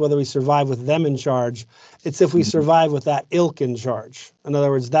not just whether we survive with them in charge. It's if we survive with that ilk in charge. In other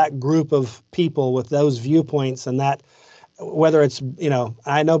words, that group of people with those viewpoints and that, whether it's,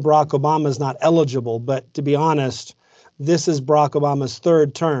 I know Barack Obama is not eligible, but to be honest, this is Barack Obama's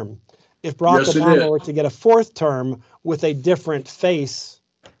 3rd term. If Barack Obama were to get a 4th term with a different face,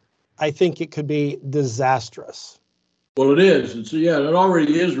 I think it could be disastrous. Well, it is. It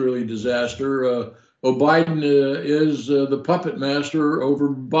already is really disaster. Biden is the puppet master over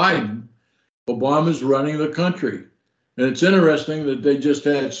Biden. Obama's running the country. And it's interesting that they just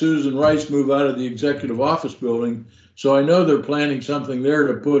had Susan Rice move out of the executive office building. So I know they're planning something there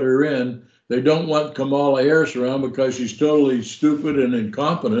to put her in. They don't want Kamala Harris around because she's totally stupid and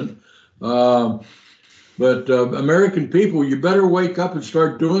incompetent. But American people, you better wake up and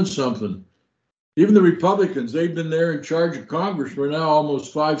start doing something. Even the Republicans, they've been there in charge of Congress for now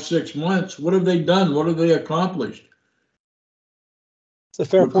almost 5-6 months. What have they done? What have they accomplished? It's a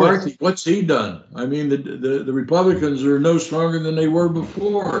fair McCarthy, point. what's he done? I mean, the Republicans are no stronger than they were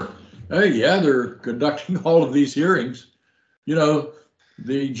before. Hey, yeah, they're conducting all of these hearings. You know,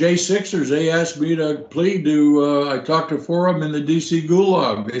 the J6ers, they asked me to plead to, I talked to 4 of them in the DC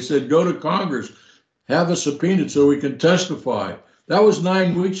Gulag. They said, go to Congress, have us subpoenaed so we can testify. That was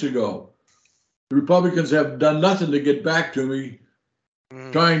 9 weeks ago. The Republicans have done nothing to get back to me,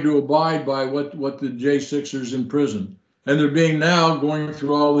 trying to abide by what the J6ers in prison. And they're being now going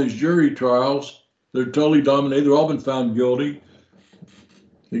through all these jury trials. They're totally dominated. They've all been found guilty.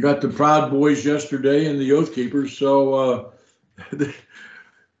 They got the Proud Boys yesterday and the Oath Keepers. So,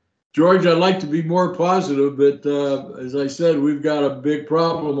 George, I'd like to be more positive, but as I said, we've got a big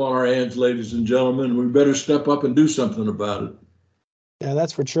problem on our hands, ladies and gentlemen. We better step up and do something about it. Yeah,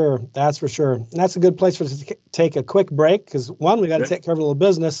 that's for sure. That's for sure. And that's a good place for us to take a quick break because, one, we got to take care of a little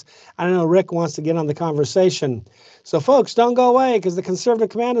business. I know Rick wants to get on the conversation. So, folks, don't go away because the Conservative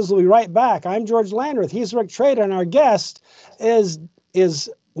Commandos will be right back. I'm George Landreth. He's Rick Trader, and our guest is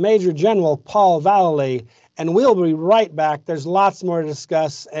Major General Paul Vallely. And we'll be right back. There's lots more to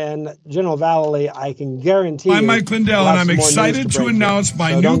discuss. And General Vallely, I can guarantee you. I'm Mike Lindell, and I'm excited to announce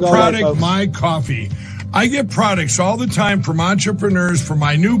my new product, My Coffee. I get products all the time from entrepreneurs for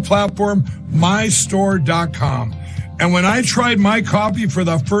my new platform, mystore.com. And when I tried My Coffee for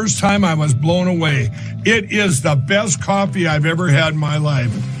the first time, I was blown away. It is the best coffee I've ever had in my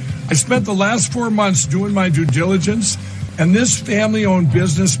life. I spent the last 4 months doing my due diligence, and this family-owned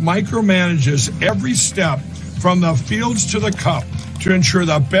business micromanages every step from the fields to the cup to ensure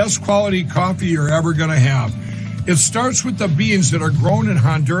the best quality coffee you're ever going to have. It starts with the beans that are grown in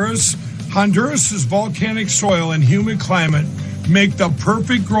Honduras. Honduras's volcanic soil and humid climate make the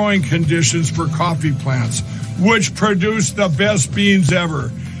perfect growing conditions for coffee plants, which produce the best beans ever.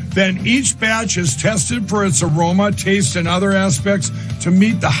 Then each batch is tested for its aroma, taste, and other aspects to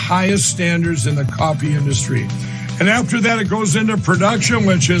meet the highest standards in the coffee industry. And after that, it goes into production,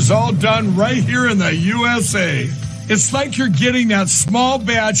 which is all done right here in the USA. It's like you're getting that small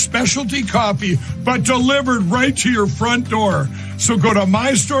batch specialty coffee, but delivered right to your front door. So go to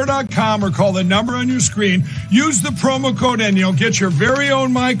mystore.com or call the number on your screen. Use the promo code and you'll get your very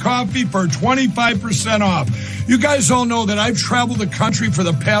own My Coffee for 25% off. You guys all know that I've traveled the country for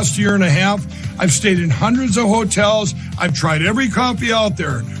the past year and a half. I've stayed in hundreds of hotels. I've tried every coffee out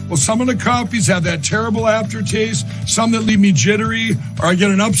there. Well, some of the coffees have that terrible aftertaste, some that leave me jittery, or I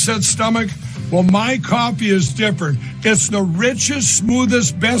get an upset stomach. Well, My Coffee is different. It's the richest,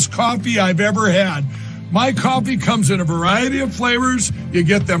 smoothest, best coffee I've ever had. My Coffee comes in a variety of flavors. You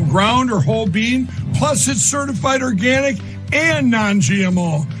get them ground or whole bean. Plus, it's certified organic and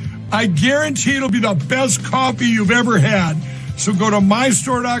non-GMO. I guarantee it'll be the best coffee you've ever had. So go to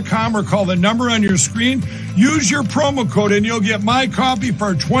mystore.com or call the number on your screen. Use your promo code and you'll get My Coffee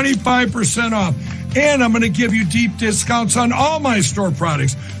for 25% off. And I'm going to give you deep discounts on all my store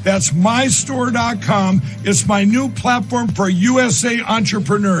products. That's mystore.com. It's my new platform for USA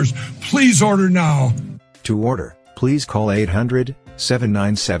entrepreneurs. Please order now. To order, please call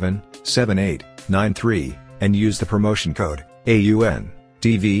 800-797-7893 and use the promotion code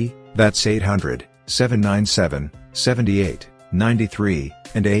AUNTV. That's 800-797-7893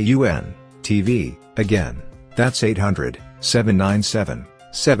 and AUNTV. Again, that's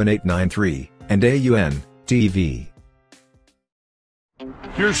 800-797-7893 and AUNTV.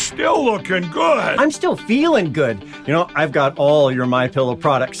 You're still looking good. I'm still feeling good. You know, I've got all your MyPillow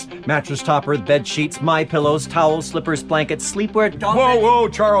products. Mattress topper, bed sheets, MyPillows, towels, slippers, blankets, sleepwear, dog bed. Whoa,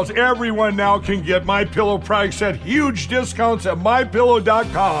 Charles. Everyone now can get MyPillow products at huge discounts at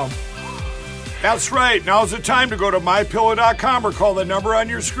MyPillow.com. That's right. Now's the time to go to MyPillow.com or call the number on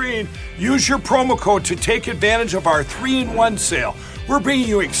your screen. Use your promo code to take advantage of our 3-in-1 sale. We're bringing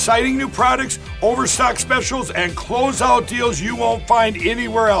you exciting new products, overstock specials, and closeout deals you won't find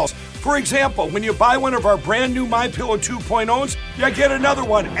anywhere else. For example, when you buy one of our brand new MyPillow 2.0s, you get another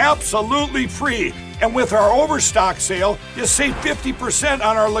one absolutely free. And with our overstock sale, you save 50%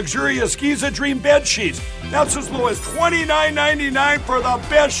 on our luxurious Giza Dream bed sheets. That's as low as $29.99 for the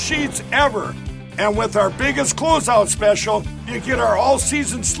best sheets ever. And with our biggest closeout special, you get our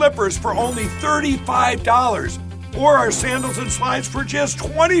all-season slippers for only $35. or our sandals and slides for just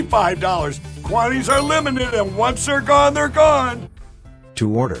 $25. Quantities are limited, and once they're gone, they're gone.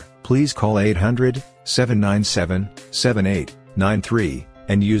 To order, please call 800-797-7893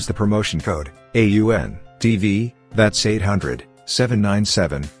 and use the promotion code AUNTV, that's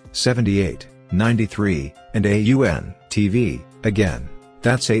 800-797-7893, and AUNTV, again,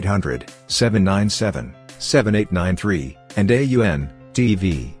 that's 800-797-7893, and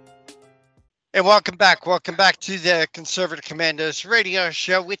AUNTV. And welcome back. Welcome back to the Conservative Commandos radio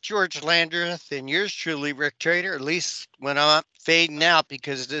show with George Landreth and yours truly, Rick Trader, at least when I'm fading out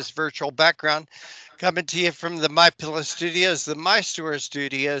because of this virtual background. Coming to you from the MyPillow studios, the My Store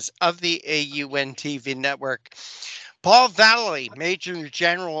studios of the AUNTV network. Paul Vallely, Major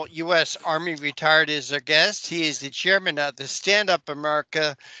General, U.S. Army retired, is our guest. He is the chairman of the Stand Up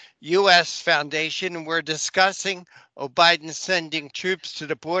America U.S. Foundation, and we're discussing Biden sending troops to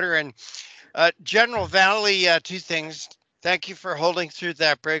the border. And General Valley, two things. Thank you for holding through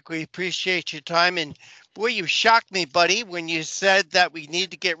that break. We appreciate your time. And boy, you shocked me, buddy, when you said that we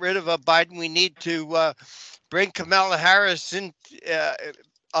need to get rid of Biden. We need to bring Kamala Harris in,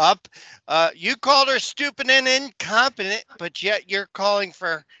 up. You called her stupid and incompetent, but yet you're calling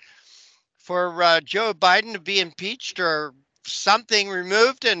for Joe Biden to be impeached or something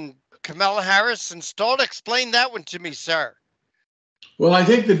removed and Kamala Harris installed. Explain that one to me, sir. Well, I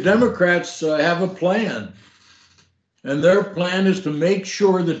think the Democrats have a plan, and their plan is to make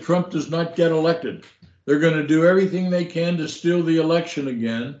sure that Trump does not get elected. They're going to do everything they can to steal the election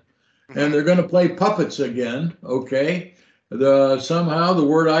again, and they're going to play puppets again, okay? Somehow, the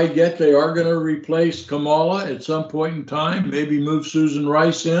word I get, they are going to replace Kamala at some point in time, maybe move Susan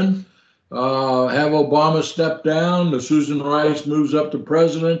Rice in, have Obama step down, Susan Rice moves up to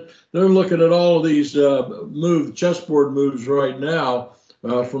president. They're looking at all of these chessboard moves right now,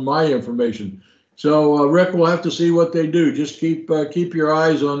 from my information. So, Rick, we'll have to see what they do. Just keep your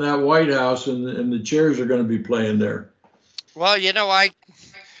eyes on that White House, and the chairs are going to be playing there. Well, you know,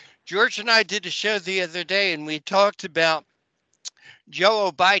 George and I did a show the other day, and we talked about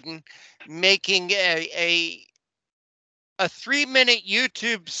Joe Biden making a 3-minute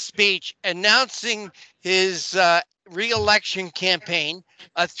YouTube speech announcing his re-election campaign,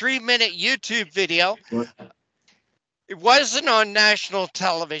 a 3-minute YouTube video. It wasn't on national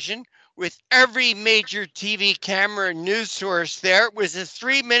television with every major TV camera and news source there. It was a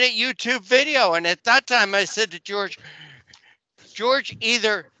 3-minute YouTube video. And at that time, I said to George,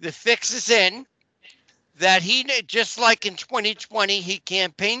 either the fix is in, that he, just like in 2020, he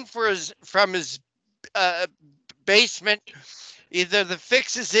campaigned from his basement. Either the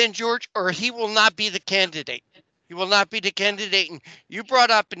fix is in, George, or he will not be the candidate. He will not be the candidate. And you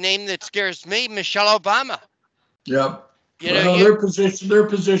brought up a name that scares me, Michelle Obama. Yeah. They're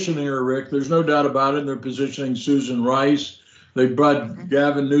positioning her, Rick. There's no doubt about it. They're positioning Susan Rice. They brought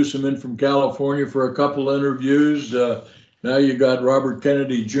Gavin Newsom in from California for a couple interviews. Now you got Robert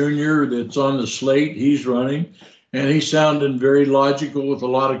Kennedy Jr. that's on the slate. He's running, and he's sounding very logical with a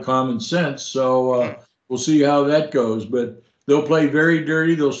lot of common sense. So we'll see how that goes. But they'll play very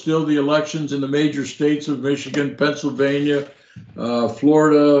dirty. They'll steal the elections in the major states of Michigan, Pennsylvania,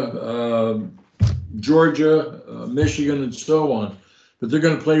 Florida, Georgia, Michigan, and so on. But they're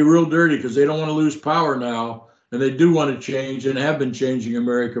going to play real dirty because they don't want to lose power now, and they do want to change and have been changing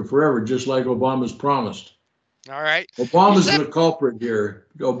America forever, just like Obama's promised. All right. Obama's the culprit here.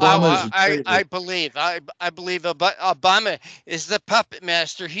 I believe Obama is the puppet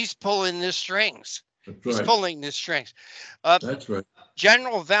master. He's pulling the strings. He's pulling the strings. That's right.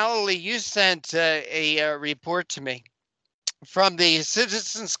 General Vallely, you sent a report to me from the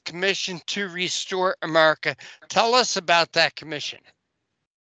Citizens Commission to Restore America. Tell us about that commission.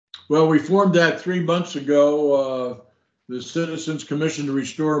 Well, we formed that 3 months ago. The Citizens Commission to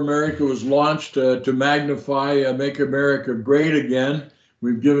Restore America was launched to magnify Make America Great Again.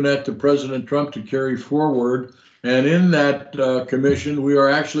 We've given that to President Trump to carry forward. And in that commission, we are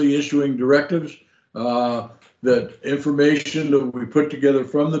actually issuing directives, that information that we put together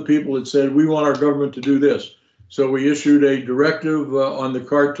from the people that said, we want our government to do this. So we issued a directive on the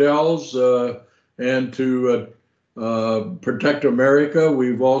cartels and to protect America.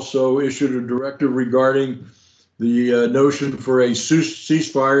 We've also issued a directive regarding the notion for a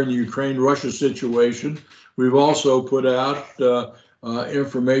ceasefire in the Ukraine-Russia situation. We've also put out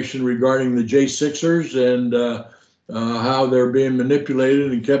information regarding the J6ers and how they're being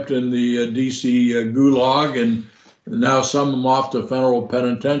manipulated and kept in the D.C. gulag, and now some of them off to federal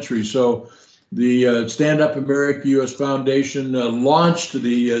penitentiary. So the Stand Up America U.S. Foundation launched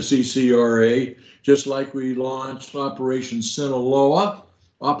the CCRA, just like we launched Operation Sinaloa.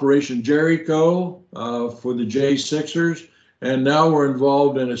 Operation Jericho for the J6ers, and now we're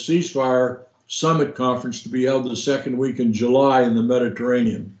involved in a ceasefire summit conference to be held the second week in July in the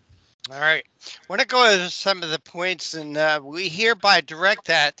Mediterranean. All right. I want to go over some of the points, and we hereby direct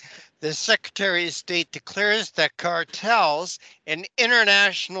that the Secretary of State declares that cartels an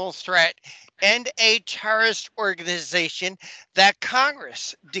international threat and a terrorist organization, that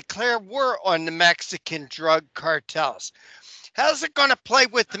Congress declare war on the Mexican drug cartels. How's it going to play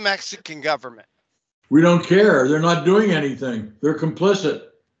with the Mexican government? We don't care. They're not doing anything. They're complicit.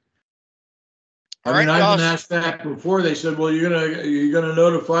 I mean, I've been asked that before. They said, well, you're gonna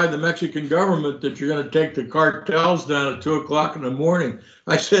notify the Mexican government that you're gonna take the cartels down at 2 o'clock in the morning.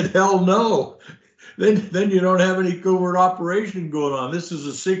 I said, hell no. Then you don't have any covert operation going on. This is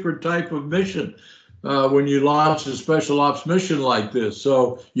a secret type of mission when you launch a special ops mission like this.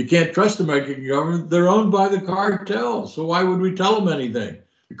 So you can't trust the Mexican government. They're owned by the cartels. So why would we tell them anything?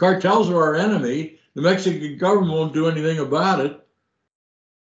 The cartels are our enemy. The Mexican government won't do anything about it.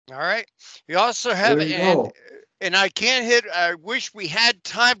 All right. You also have, and I wish we had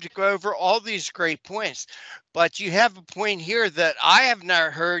time to go over all these great points, but you have a point here that I have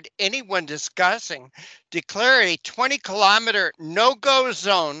not heard anyone discussing. Declare a 20-kilometer no-go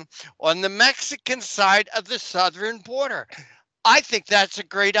zone on the Mexican side of the southern border. I think that's a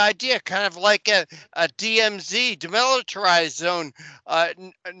great idea, kind of like a DMZ, demilitarized zone,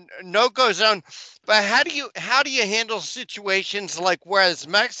 no-go zone. But how do you handle situations like whereas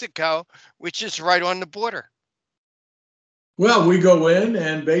Mexico, which is right on the border? Well, we go in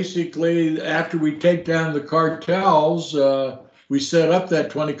and basically after we take down the cartels, we set up that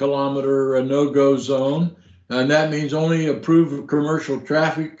 20-kilometer no-go zone. And that means only approved commercial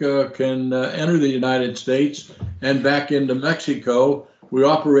traffic can enter the United States and back into Mexico. We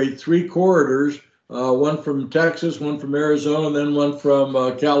operate 3 corridors, one from Texas, one from Arizona, and then one from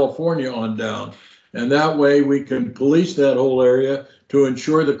California on down. And that way we can police that whole area to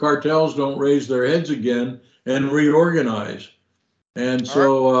ensure the cartels don't raise their heads again and reorganize. And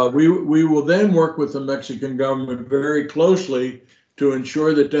so we will then work with the Mexican government very closely to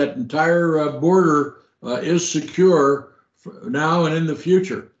ensure that that entire border is secure now and in the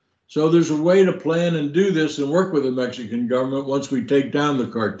future. So there's a way to plan and do this and work with the Mexican government once we take down the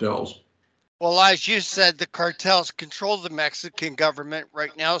cartels. Well, as you said, the cartels control the Mexican government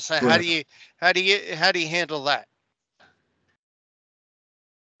right now. So how do you handle that?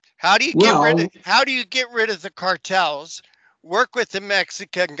 How do you get rid of the cartels? Work with the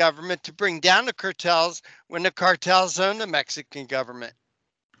Mexican government to bring down the cartels when the cartels own the Mexican government?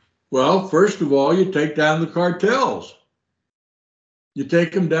 Well, first of all, you take down the cartels. You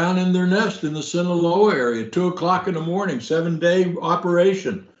take them down in their nest in the Sinaloa area, 2 o'clock in the morning, 7-day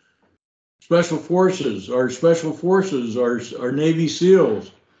operation. Special forces, our Navy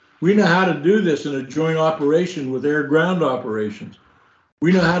SEALs. We know how to do this in a joint operation with air-ground operations.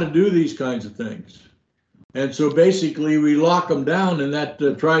 We know how to do these kinds of things. And so basically we lock them down in that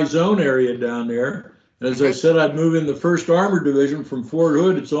tri-zone area down there. As I said, I'd move in the 1st Armored Division from Fort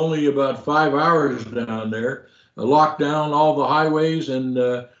Hood. It's only about 5 hours down there. I lock down all the highways and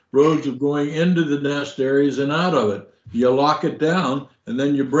roads of going into the nest areas and out of it. You lock it down, and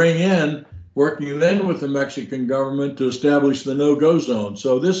then you bring in, working then with the Mexican government to establish the no-go zone.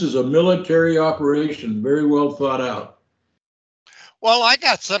 So this is a military operation, very well thought out. Well, I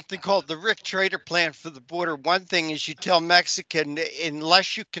got something called the Rick Trader plan for the border. One thing is you tell Mexican,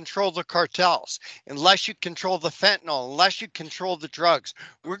 unless you control the cartels, unless you control the fentanyl, unless you control the drugs,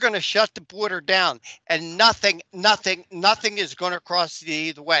 we're going to shut the border down, and nothing is going to cross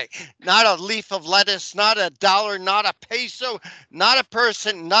either way. Not a leaf of lettuce, not a dollar, not a peso, not a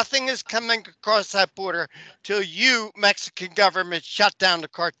person. Nothing is coming across that border till you, Mexican government, shut down the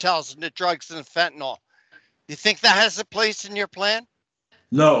cartels and the drugs and the fentanyl. You think that has a place in your plan?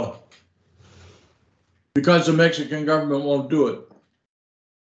 No, because the Mexican government won't do it.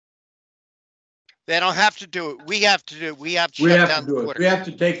 They don't have to do it. We have to do it. We have to shut down the border. We have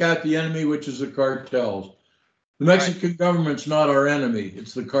to take out the enemy, which is the cartels. The Mexican government's not our enemy.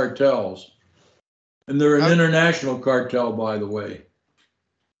 It's the cartels. And they're an international cartel, by the way.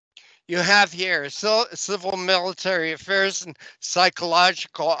 You have here civil military affairs and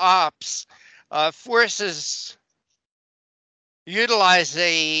psychological ops. Forces utilize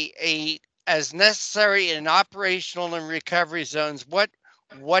as necessary in operational and recovery zones.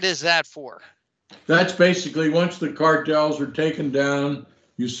 What is that for? That's basically once the cartels are taken down,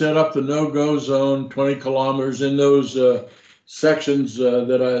 you set up the no-go zone, 20 kilometers in those sections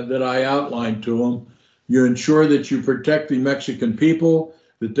that I outlined to them. You ensure that you protect the Mexican people,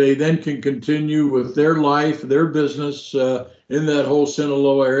 that they then can continue with their life, their business in that whole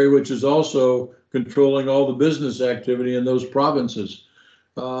Sinaloa area, which is also controlling all the business activity in those provinces.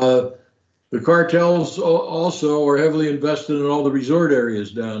 The cartels also are heavily invested in all the resort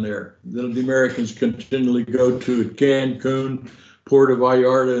areas down there that the Americans continually go to: Cancun, Puerto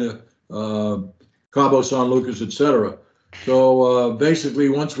Vallarta, Cabo San Lucas, etc. So basically,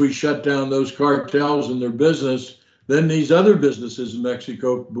 once we shut down those cartels and their business, then these other businesses in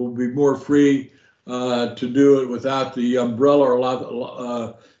Mexico will be more free to do it without the umbrella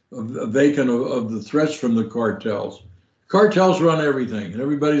or vacant of the threats from the cartels. Cartels run everything, and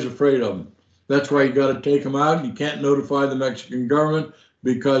everybody's afraid of them. That's why you got to take them out. You can't notify the Mexican government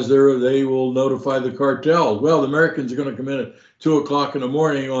because they will notify the cartels. Well, the Americans are going to come in at 2 o'clock in the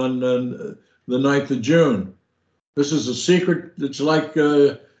morning on the 9th of June. This is a secret. It's like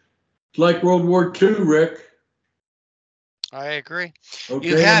World War II, Rick. I agree. Okay,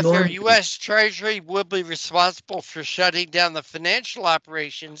 You have your U.S. Treasury will be responsible for shutting down the financial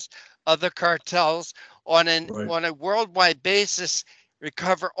operations of the cartels on a worldwide basis,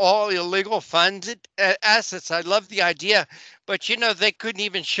 recover all illegal funds and assets. I love the idea, but they couldn't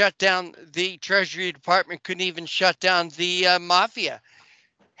even shut down, the Treasury Department couldn't even shut down the mafia.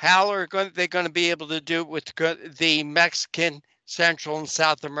 How are they going to be able to do it with the Mexican, Central, and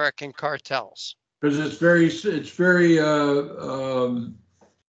South American cartels? Because it's very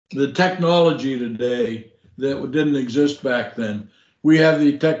the technology today that didn't exist back then. We have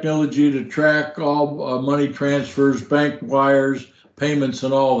the technology to track all money transfers, bank wires, payments,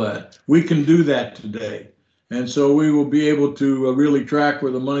 and all that. We can do that today. And so we will be able to really track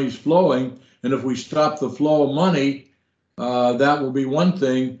where the money's flowing. And if we stop the flow of money, that will be one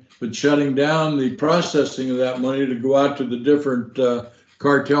thing. But shutting down the processing of that money to go out to the different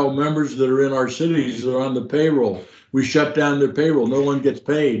cartel members that are in our cities that are on the payroll, we shut down their payroll. No one gets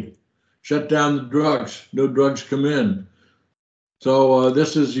paid. Shut down the drugs. No drugs come in. So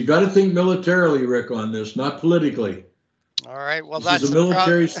you got to think militarily, Rick, on this, not politically. All right. Well, this is a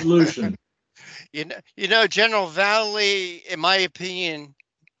military solution. General Valley, in my opinion,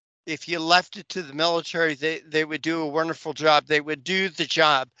 if you left it to the military, they would do a wonderful job. They would do the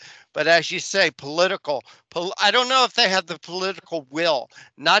job. But as you say, I don't know if they have the political will,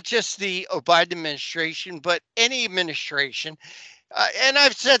 not just the Biden administration, but any administration. And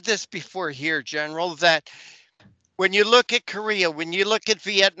I've said this before here, General, that when you look at Korea, when you look at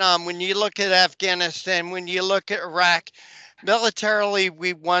Vietnam, when you look at Afghanistan, when you look at Iraq, militarily,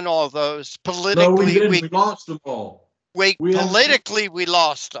 we won all those. Politically, no, we didn't. We lost them all. Politically, we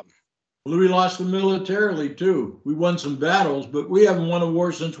lost them. Well, we lost them militarily, too. We won some battles, but we haven't won a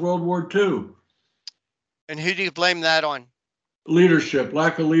war since World War II. And who do you blame that on? Leadership,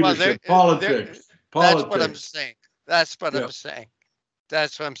 lack of leadership, politics. That's what I'm saying. That's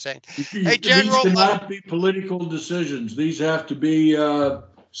what I'm saying. Hey, General, these cannot be political decisions. These have to be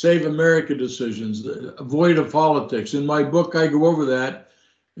Save America decisions, void of politics. In my book, I go over that.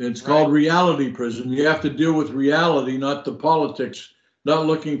 It's called Reality Prism. You have to deal with reality, not the politics, not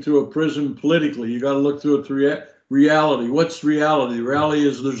looking through a prism politically. You got to look through it through reality. What's reality? Reality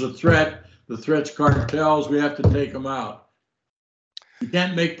is there's a threat. The threat's cartels. We have to take them out. You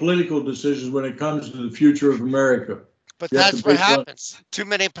can't make political decisions when it comes to the future of America. But that's what happens. Too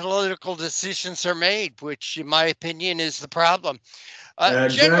many political decisions are made, which, in my opinion, is the problem.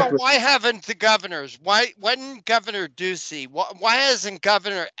 Exactly. General, why haven't the governors? Why didn't Governor Ducey? Why hasn't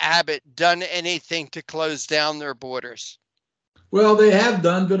Governor Abbott done anything to close down their borders? Well, they have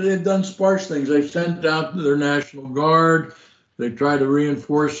done, but they've done sparse things. They've sent out their National Guard. They try to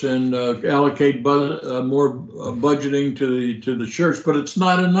reinforce and allocate more budgeting to the church, but it's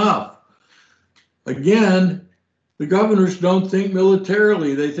not enough. Again, the governors don't think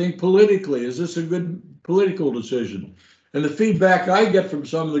militarily, they think politically. Is this a good political decision? And the feedback I get from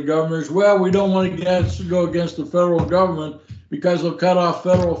some of the governors, well, we don't want to go against the federal government because they'll cut off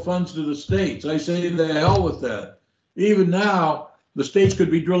federal funds to the states. I say the hell with that. Even now, the states could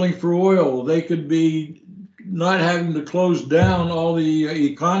be drilling for oil. They could be not having to close down all the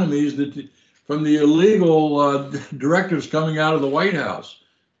economies from the illegal directives coming out of the White House.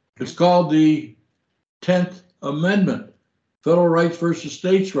 It's called the 10th Amendment, federal rights versus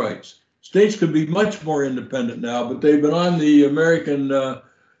states' rights. States could be much more independent now, but they've been on the American,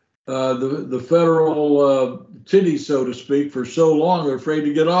 the federal titty, so to speak, for so long, they're afraid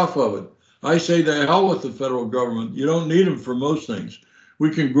to get off of it. I say the hell with the federal government. You don't need them for most things. We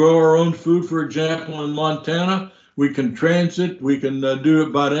can grow our own food, for example, in Montana. We can transit. We can do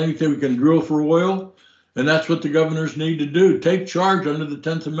about anything. We can drill for oil. And that's what the governors need to do. Take charge under the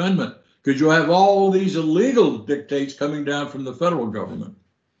 10th Amendment, because you'll have all these illegal dictates coming down from the federal government.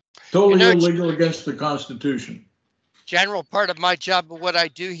 Totally illegal against the Constitution. General, part of my job of what I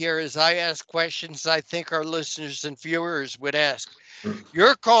do here is I ask questions I think our listeners and viewers would ask.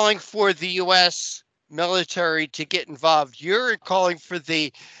 You're calling for the U.S. military to get involved. You're calling for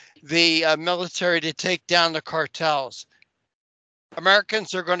the military to take down the cartels.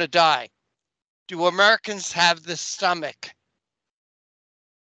 Americans are going to die. Do Americans have the stomach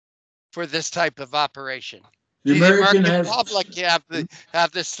for this type of operation? The American American public have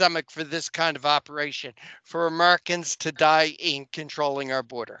the stomach for this kind of operation, for Americans to die in controlling our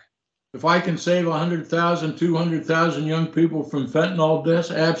border? If I can save 100,000, 200,000 young people from fentanyl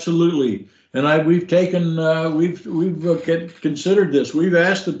deaths, absolutely. And we've considered this. We've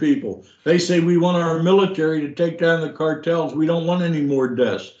asked the people. They say we want our military to take down the cartels. We don't want any more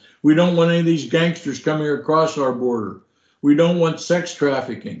deaths. We don't want any of these gangsters coming across our border. We don't want sex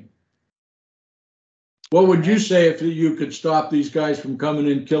trafficking. What would you say if you could stop these guys from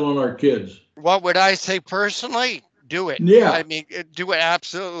coming and killing our kids? What would I say personally? Do it. Yeah. I mean, do it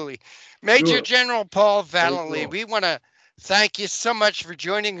absolutely. Major General Paul Vallely, we want to thank you so much for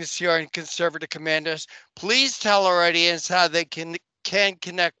joining us here on Conservative Commandos. Please tell our audience how they can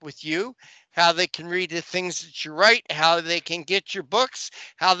connect with you, how they can read the things that you write, how they can get your books,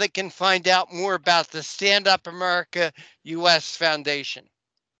 how they can find out more about the Stand Up America US Foundation.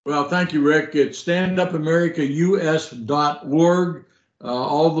 Well, thank you, Rick. It's standupamericaus.org.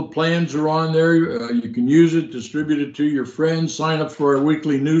 All the plans are on there. You can use it, distribute it to your friends, sign up for our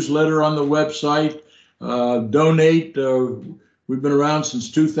weekly newsletter on the website, donate. We've been around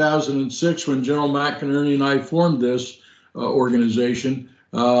since 2006 when General McInerney and I formed this organization,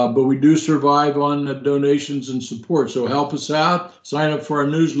 but we do survive on donations and support. So help us out, sign up for our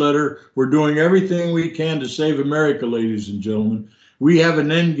newsletter. We're doing everything we can to save America, ladies and gentlemen. We have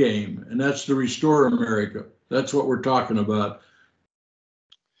an end game, and that's to restore America. That's what we're talking about.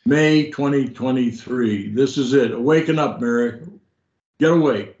 May 2023. This is it. Awaken up, America. Get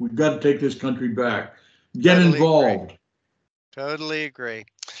awake. We've got to take this country back. Get involved. Totally agree.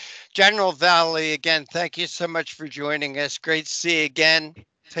 General Vallely, again, thank you so much for joining us. Great to see you again.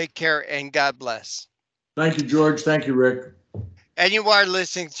 Take care and God bless. Thank you, George. Thank you, Rick. And you are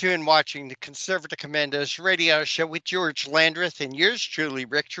listening to and watching the Conservative Commandos radio show with George Landreth and yours truly,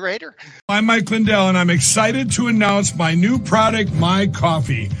 Rick Trader. I'm Mike Lindell, and I'm excited to announce my new product, My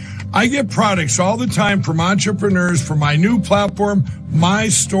Coffee. I get products all the time from entrepreneurs for my new platform,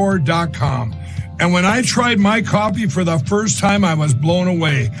 mystore.com. And when I tried My Coffee for the first time, I was blown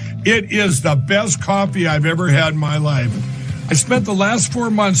away. It is the best coffee I've ever had in my life. I spent the last 4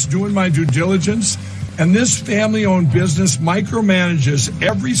 months doing my due diligence, and this family-owned business micromanages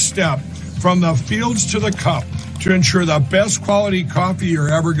every step from the fields to the cup to ensure the best quality coffee you're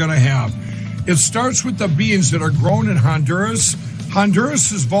ever going to have. It starts with the beans that are grown in Honduras.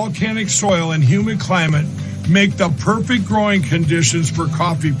 Honduras's volcanic soil and humid climate make the perfect growing conditions for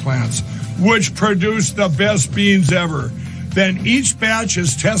coffee plants, which produce the best beans ever. Then each batch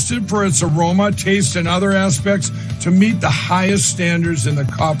is tested for its aroma, taste, and other aspects to meet the highest standards in the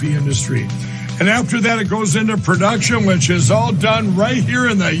coffee industry. And after that, it goes into production, which is all done right here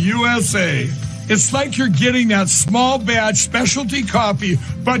in the USA. It's like you're getting that small batch specialty coffee,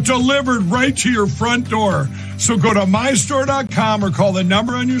 but delivered right to your front door. So go to mystore.com or call the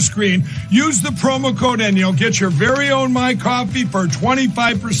number on your screen. Use the promo code and you'll get your very own My Coffee for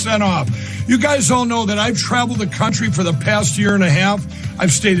 25% off. You guys all know that I've traveled the country for the past year and a half.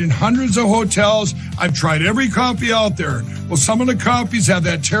 I've stayed in hundreds of hotels. I've tried every coffee out there. Well, some of the coffees have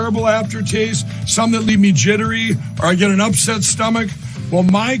that terrible aftertaste, some that leave me jittery, or I get an upset stomach. Well,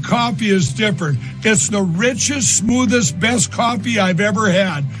 My Coffee is different. It's the richest, smoothest, best coffee I've ever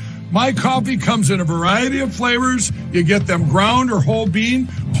had. My Coffee comes in a variety of flavors. You get them ground or whole bean.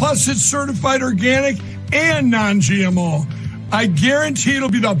 Plus, it's certified organic and non-GMO. I guarantee it'll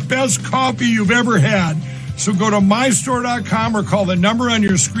be the best coffee you've ever had. So go to mystore.com or call the number on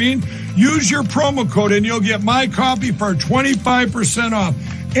your screen. Use your promo code and you'll get My Coffee for 25% off.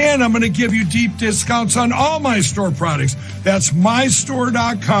 And I'm going to give you deep discounts on all my store products. That's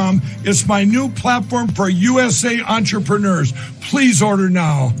mystore.com. It's my new platform for USA entrepreneurs. Please order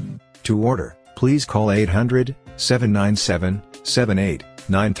now. To order, please call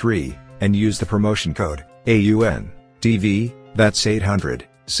 800-797-7893 and use the promotion code AUNTV. That's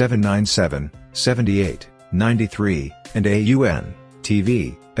 800-797-7893 and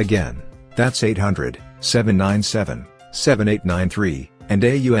AUNTV. Again, that's 800-797-7893 and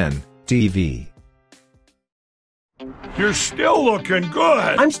AUNTV. You're still looking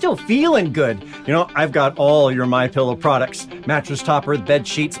good. I'm still feeling good. I've got all your MyPillow products. Mattress topper, bed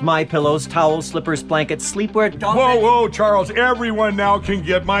sheets, My Pillows, towels, slippers, blankets, sleepwear, dog Whoa, Charles. Everyone now can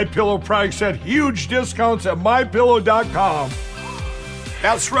get MyPillow products at huge discounts at MyPillow.com.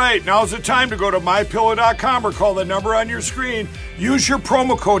 That's right. Now's the time to go to MyPillow.com or call the number on your screen. Use your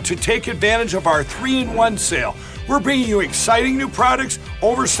promo code to take advantage of our 3-in-1 sale. We're bringing you exciting new products,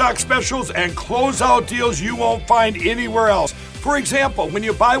 overstock specials, and closeout deals you won't find anywhere else. For example, when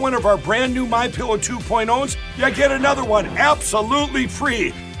you buy one of our brand new MyPillow 2.0s, you get another one absolutely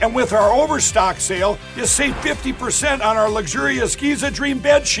free. And with our overstock sale, you save 50% on our luxurious Giza Dream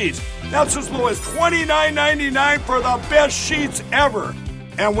bed sheets. That's as low as $29.99 for the best sheets ever.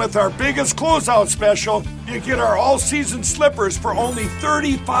 And with our biggest closeout special, you get our all-season slippers for only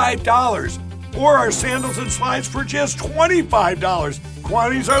 $35. Or our sandals and slides for just $25.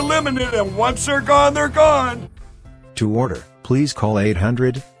 Quantities are limited, and once they're gone, they're gone. To order, please call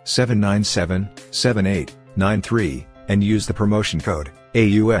 800-797-7893 and use the promotion code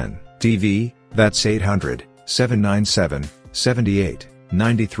AUNTV, that's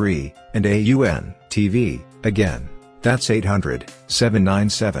 800-797-7893, and AUNTV, again, that's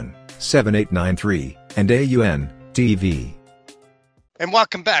 800-797-7893, and AUNTV. And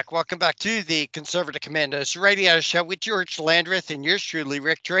welcome back. Welcome back to the Conservative Commandos Radio Show with George Landreth and yours truly,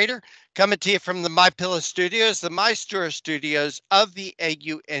 Rick Trader, coming to you from the MyPillow Studios, the MyStore Studios of the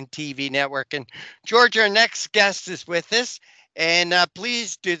AUNTV network. And George, our next guest is with us, and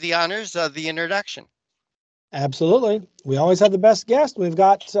please do the honors of the introduction. Absolutely. We always have the best guest. We've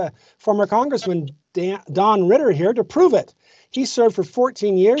got former Congressman Don Ritter here to prove it. He served for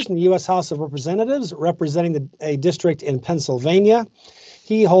 14 years in the U.S. House of Representatives, representing a district in Pennsylvania.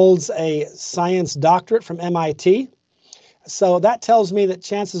 He holds a science doctorate from MIT. So that tells me that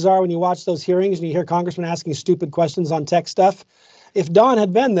chances are when you watch those hearings and you hear congressmen asking stupid questions on tech stuff, if Don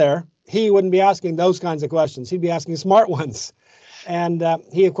had been there, he wouldn't be asking those kinds of questions. He'd be asking smart ones. And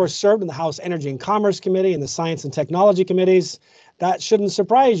he, of course, served in the House Energy and Commerce Committee and the Science and Technology Committees. That shouldn't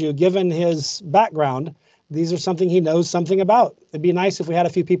surprise you, given his background. These are something he knows something about. It'd be nice if we had a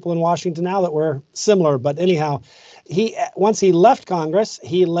few people in Washington now that were similar. But anyhow, once he left Congress,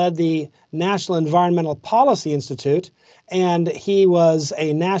 he led the National Environmental Policy Institute, and he was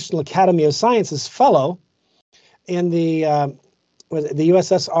a National Academy of Sciences fellow in the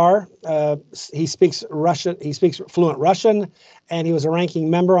USSR. He speaks Russian. He speaks fluent Russian, and he was a ranking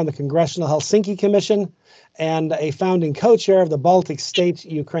member on the Congressional Helsinki Commission and a founding co-chair of the Baltic States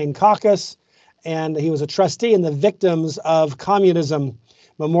Ukraine Caucus. And he was a trustee in the Victims of Communism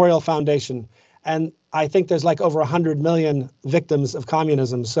Memorial Foundation. And I think there's like over 100 million victims of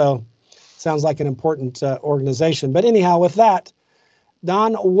communism. So sounds like an important organization. But anyhow, with that,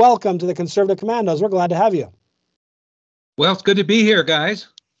 Don, welcome to the Conservative Commandos. We're glad to have you. Well, it's good to be here, guys.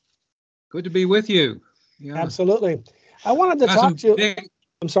 Good to be with you. Yeah. Absolutely. I wanted to talk to you.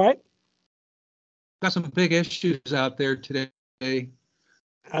 I'm sorry? Got some big issues out there today.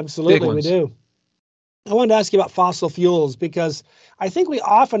 Absolutely, we do. I wanted to ask you about fossil fuels because I think we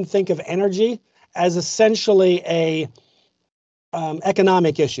often think of energy as essentially a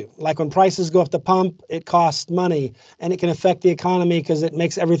economic issue. Like when prices go up the pump, it costs money and it can affect the economy because it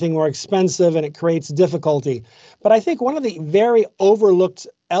makes everything more expensive and it creates difficulty. But I think one of the very overlooked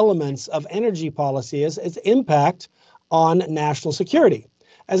elements of energy policy is its impact on national security.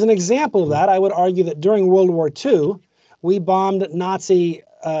 As an example of that, I would argue that during World War II, we bombed Nazi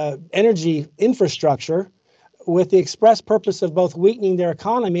energy infrastructure with the express purpose of both weakening their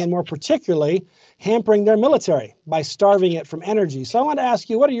economy and more particularly hampering their military by starving it from energy. So I want to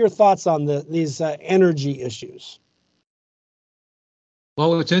ask you, what are your thoughts on these energy issues?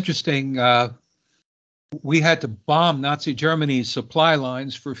 Well, it's interesting. We had to bomb Nazi Germany's supply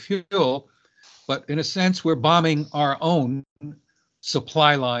lines for fuel, but in a sense, we're bombing our own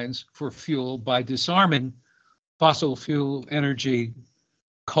supply lines for fuel by disarming fossil fuel energy.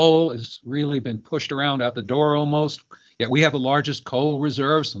 Coal has really been pushed around out the door almost, yet we have the largest coal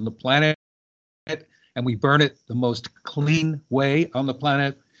reserves on the planet, and we burn it the most clean way on the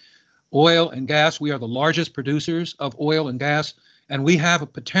planet. Oil and gas, we are the largest producers of oil and gas, and we have a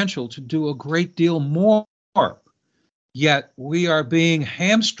potential to do a great deal more. Yet we are being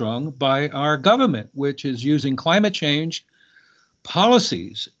hamstrung by our government, which is using climate change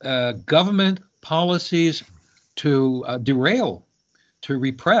policies, government policies to derail, to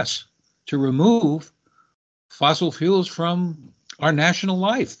repress, to remove fossil fuels from our national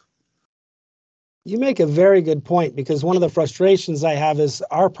life. You make a very good point, because one of the frustrations I have is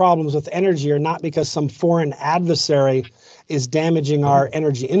our problems with energy are not because some foreign adversary is damaging our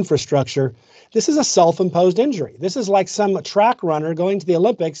energy infrastructure. This is a self-imposed injury. This is like some track runner going to the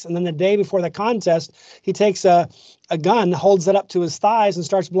Olympics, and then the day before the contest, he takes a gun, holds it up to his thighs, and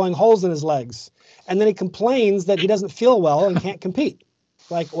starts blowing holes in his legs. And then he complains that he doesn't feel well and can't compete.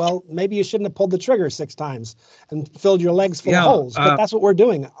 Like, well, maybe you shouldn't have pulled the trigger 6 times and filled your legs full of holes. But that's what we're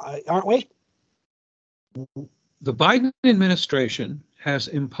doing, aren't we? The Biden administration has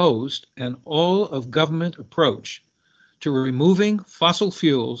imposed an all-of-government approach to removing fossil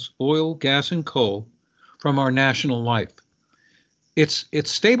fuels, oil, gas, and coal from our national life. It's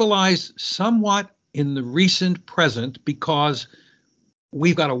stabilized somewhat in the recent present because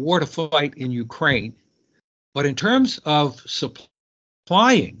we've got a war to fight in Ukraine. But in terms of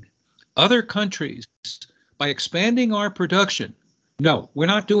supplying other countries by expanding our production, no, we're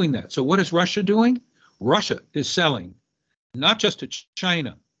not doing that. So what is Russia doing? Russia is selling not just to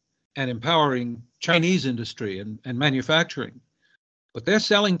China and empowering Chinese industry and manufacturing, but they're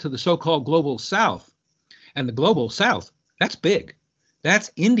selling to the so-called global South. And the global South, that's big.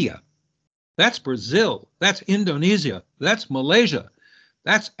 That's India. That's Brazil. That's Indonesia. That's Malaysia.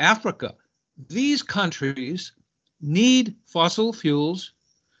 That's Africa. These countries need fossil fuels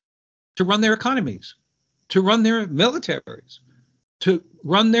to run their economies, to run their militaries, to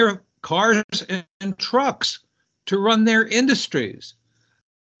run their cars and trucks, to run their industries.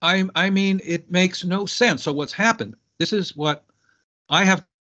 I mean, it makes no sense. So what's happened? This is what I have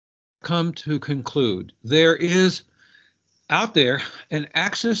come to conclude. There is out there an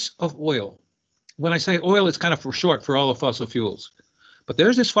axis of oil. When I say oil, it's kind of for short for all the fossil fuels. But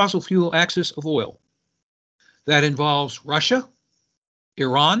there's this fossil fuel axis of oil that involves Russia,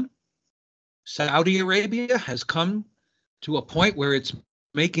 Iran, Saudi Arabia has come to a point where it's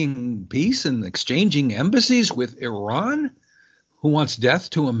making peace and exchanging embassies with Iran, who wants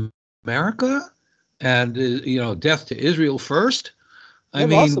death to America and, death to Israel first. I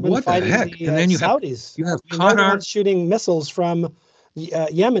mean, what the heck? And then you Saudis. You have Qatar shooting missiles from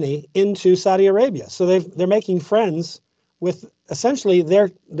Yemeni into Saudi Arabia. So they're making friends with essentially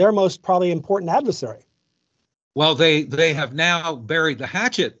their most probably important adversary. Well, they have now buried the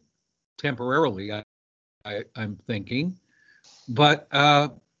hatchet temporarily, I'm thinking. But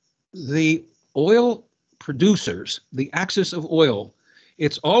the oil producers, the axis of oil,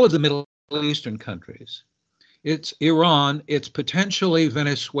 it's all of the Middle Eastern countries. It's Iran, it's potentially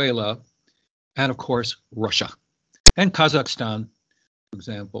Venezuela, and of course, Russia and Kazakhstan, for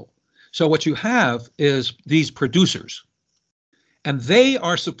example. So what you have is these producers, and they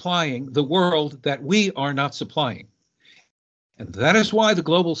are supplying the world that we are not supplying. And that is why the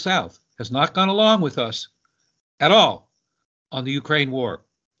global South has not gone along with us at all on the Ukraine war.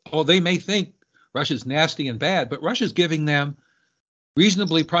 Oh, they may think Russia's nasty and bad, but Russia's giving them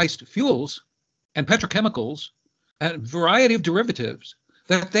reasonably priced fuels and petrochemicals and a variety of derivatives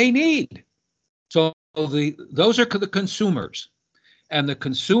that they need. So those are the consumers. And the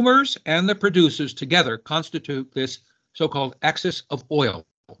consumers and the producers together constitute this so-called axis of oil.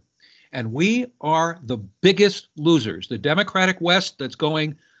 And we are the biggest losers. The Democratic West that's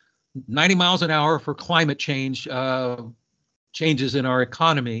going 90 miles an hour for climate change, changes in our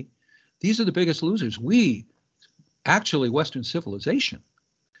economy, these are the biggest losers. We, actually, Western civilization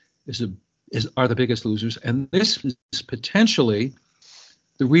are the biggest losers. And this is potentially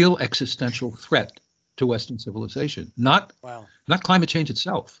the real existential threat to Western civilization. Not climate change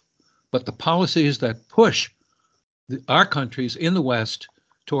itself, but the policies that push our countries in the West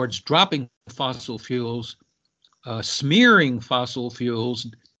towards dropping fossil fuels, smearing fossil fuels,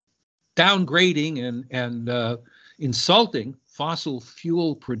 downgrading and insulting fossil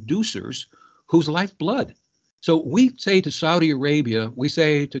fuel producers whose lifeblood. So we say to Saudi Arabia, we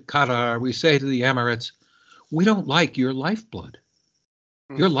say to Qatar, we say to the Emirates, we don't like your lifeblood.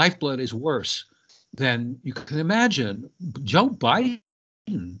 Your lifeblood is worse than you can imagine. Joe Biden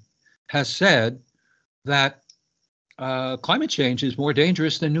has said that climate change is more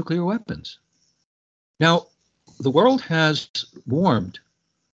dangerous than nuclear weapons. Now, the world has warmed.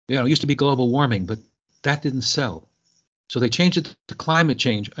 It used to be global warming, but that didn't sell. So they changed it to climate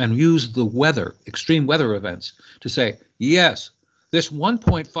change and used the weather, extreme weather events, to say, yes, this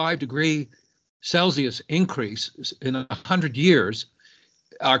 1.5 degree Celsius increase in 100 years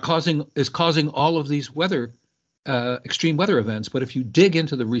is causing all of these extreme weather events. But if you dig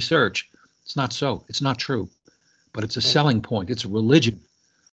into the research, it's not so. It's not true. But it's a selling point. It's a religion.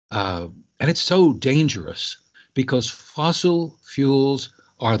 And it's so dangerous because fossil fuels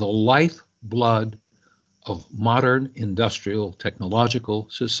are the lifeblood of modern industrial technological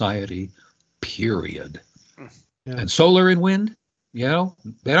society, period. Yeah. And solar and wind, they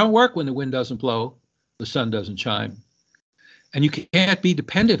don't work when the wind doesn't blow, the sun doesn't shine. and you can't be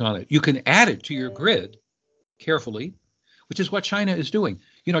dependent on it. You can add it to your grid carefully, which is what China is doing.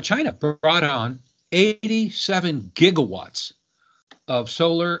 You know, China brought on 87 gigawatts of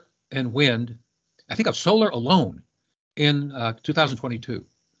solar and wind, I think of solar alone, in 2022.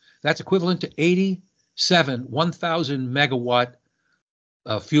 That's equivalent to 87 1,000 megawatt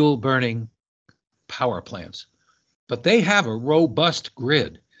fuel burning power plants. But they have a robust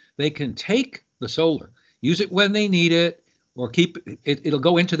grid. They can take the solar, use it when they need it, or keep it, it'll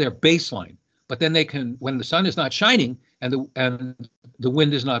go into their baseline. But then they can, when the sun is not shining and the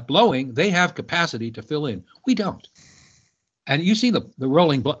wind is not blowing, they have capacity to fill in. We don't. And you see the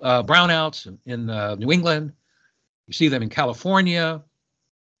rolling brownouts in New England. You see them in California.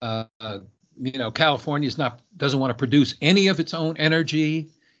 You know, California doesn't want to produce any of its own energy.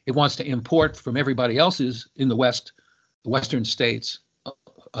 It wants to import from everybody else's in the West, the Western states,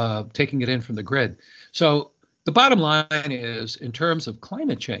 taking it in from the grid. So the bottom line is, in terms of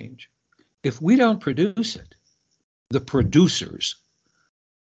climate change, if we don't produce it, the producers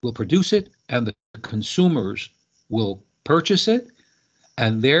will produce it and the consumers will purchase it.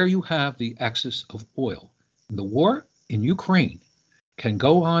 And there you have the excess of oil. The war in Ukraine can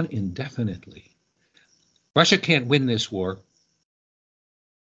go on indefinitely. Russia can't win this war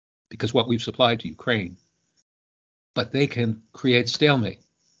because what we've supplied to Ukraine, but they can create stalemate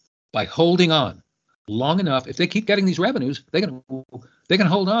by holding on long enough. If they keep getting these revenues, they can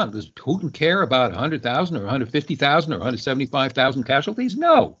hold on. Does Putin care about 100,000 or 150,000 or 175,000 casualties?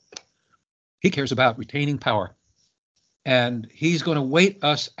 No. He cares about retaining power. And he's going to wait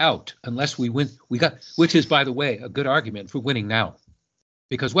us out unless we win. Which is, by the way, a good argument for winning now,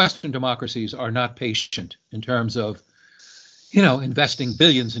 because Western democracies are not patient in terms of, you know, investing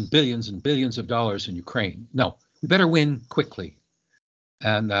billions and billions and billions of dollars in Ukraine. No, we better win quickly.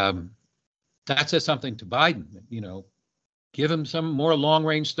 And that says something to Biden. You know, give him some more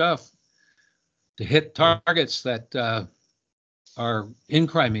long-range stuff to hit targets that are in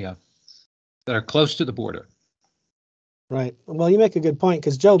Crimea, that are close to the border. Right. Well, you make a good point,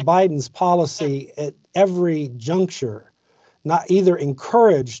 because Joe Biden's policy at every juncture not either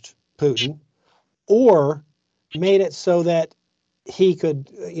encouraged Putin or made it so that he could,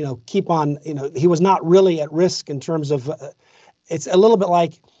 you know, keep on, you know, he was not really at risk in terms of, it's a little bit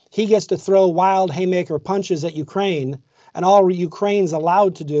like he gets to throw wild haymaker punches at Ukraine, and all Ukraine's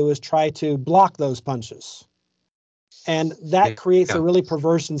allowed to do is try to block those punches. And that creates a really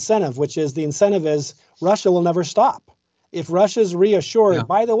perverse incentive, which is, the incentive is Russia will never stop. If Russia's reassured,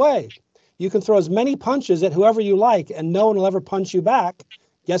 by the way, you can throw as many punches at whoever you like and no one will ever punch you back,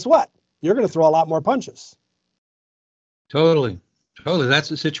 guess what? You're going to throw a lot more punches. Totally. That's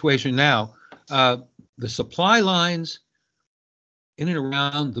the situation now. The supply lines in and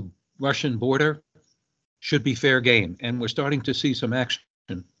around the Russian border should be fair game. And we're starting to see some action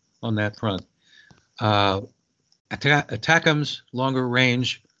on that front. ATACMS, longer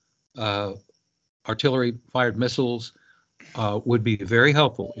range artillery-fired missiles would be very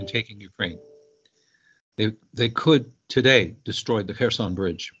helpful in taking Ukraine. They could today destroy the Kherson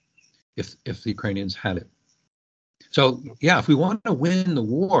Bridge if the Ukrainians had it. So yeah, if we want to win the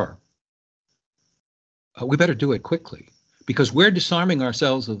war, we better do it quickly, because we're disarming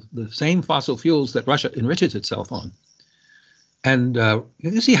ourselves of the same fossil fuels that Russia enriches itself on. And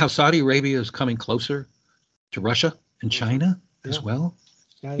you see how Saudi Arabia is coming closer to Russia and China as well.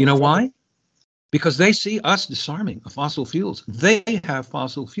 You know why? Because they see us disarming of fossil fuels. They have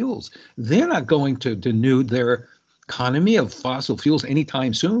fossil fuels. They're not going to denude their economy of fossil fuels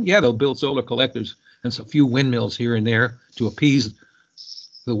anytime soon. Yeah, they'll build solar collectors and a few windmills here and there to appease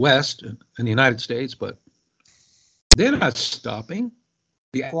the West and the United States, but they're not stopping.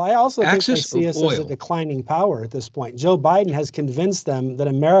 Well, I also think they see us as a declining power at this point. Joe Biden has convinced them that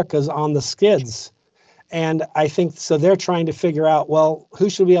America's on the skids. And I think so they're trying to figure out, well, who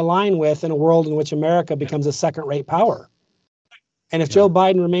should we align with in a world in which America becomes a second-rate power? And if Joe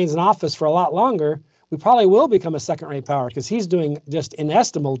Biden remains in office for a lot longer, we probably will become a second-rate power, because he's doing just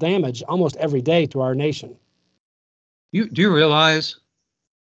inestimable damage almost every day to our nation. Do you realize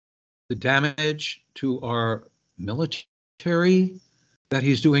the damage to our military that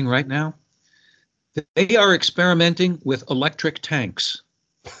he's doing right now? They are experimenting with electric tanks,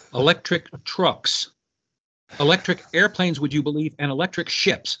 electric trucks, electric airplanes, would you believe, and electric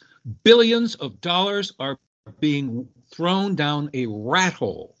ships. Billions of dollars are being thrown down a rat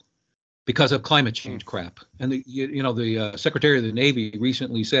hole because of climate change crap. And the Secretary of the Navy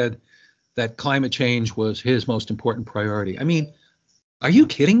recently said that climate change was his most important priority. I mean, are you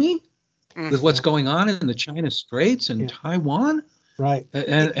kidding me? With what's going on in the China Straits and Taiwan? Right.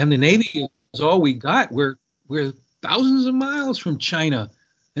 And the Navy is all we got. We're thousands of miles from China,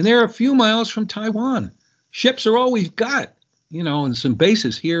 and they're a few miles from Taiwan. Ships are all we've got, and some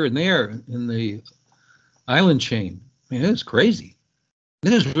bases here and there in the island chain. I mean, it's crazy.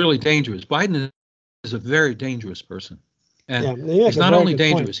 This is really dangerous. Biden is a very dangerous person. And he's not only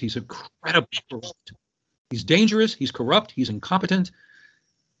dangerous, he's incredibly corrupt. He's dangerous, he's corrupt, he's incompetent,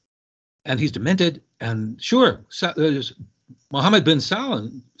 and he's demented. And sure, Mohammed bin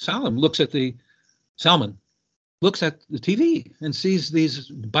Salman looks at the TV and sees these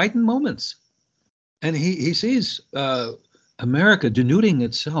Biden moments. And he sees America denuding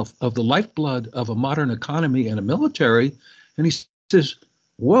itself of the lifeblood of a modern economy and a military. And he says,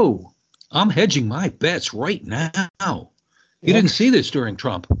 whoa, I'm hedging my bets right now. You didn't see this during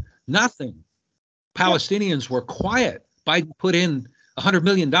Trump. Nothing. Palestinians were quiet. Biden put in $100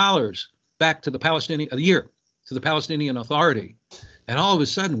 million back to the Palestinian Authority. And all of a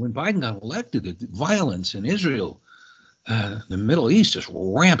sudden, when Biden got elected, the violence in Israel, the Middle East just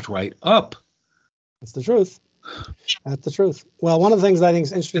ramped right up. That's the truth. That's the truth. Well, one of the things that I think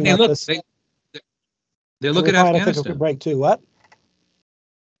is interesting about this... They look at Afghanistan. Take a quick break too. What?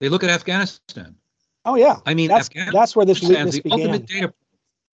 They look at Afghanistan. Oh, yeah. I mean, that's where this weakness began.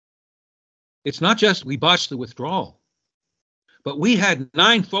 It's not just we botched the withdrawal, but we had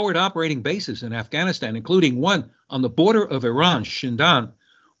 9 forward operating bases in Afghanistan, including one on the border of Iran, Shindan,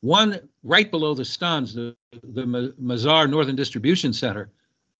 one right below the Stans, the Mazar Northern Distribution Center.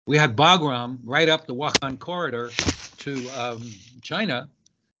 We had Bagram right up the Wakhan corridor to China,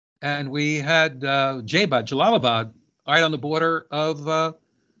 and we had Jalalabad, right on the border of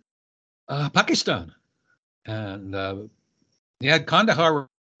Pakistan, and they had Kandahar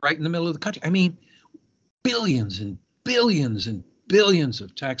right in the middle of the country. I mean, billions and billions and billions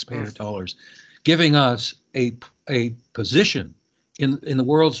of taxpayer dollars giving us a position in the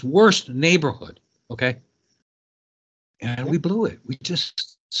world's worst neighborhood, okay? And we blew it. We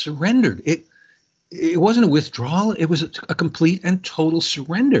just surrendered. It wasn't a withdrawal. It was a complete and total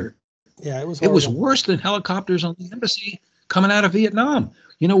surrender. Yeah, it was. It was worse than helicopters on the embassy coming out of Vietnam.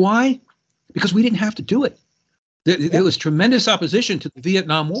 You know why? Because we didn't have to do it. There was tremendous opposition to the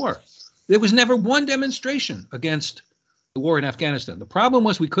Vietnam War. There was never one demonstration against the war in Afghanistan. The problem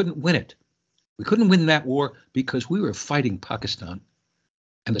was we couldn't win it. We couldn't win that war because we were fighting Pakistan.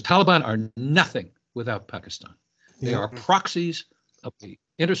 And the Taliban are nothing without Pakistan. They are proxies of the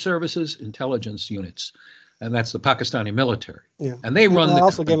inter-services intelligence units. And that's the Pakistani military. Yeah. And they run the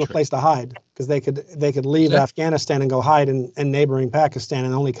also gave them a place to hide because they could leave Afghanistan and go hide in neighboring Pakistan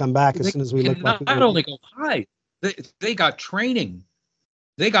and only come back as soon as we look like not only go hide. They got training.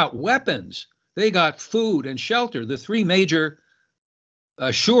 They got weapons. They got food and shelter. The 3 major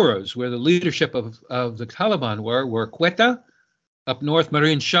shuras where the leadership of the Taliban were Quetta, up north,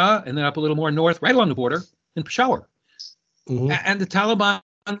 Marine Shah, and then up a little more north, right along the border, in Peshawar. Mm-hmm. And the Taliban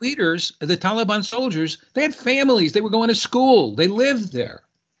leaders, the Taliban soldiers, they had families. They were going to school. They lived there.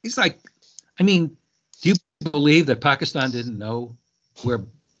 He's like, I mean, do you believe that Pakistan didn't know where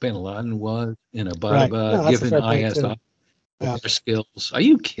Bin Laden was in Abbottabad, given ISI their skills? Are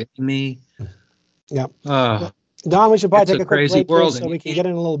you kidding me? Yeah. Don, we should probably take a quick break world so we can get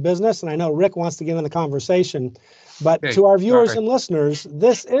in a little business. And I know Rick wants to get in the conversation. But to our viewers and listeners,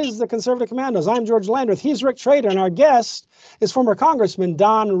 this is the Conservative Commandos. I'm George Landreth. He's Rick Trader. And our guest is former Congressman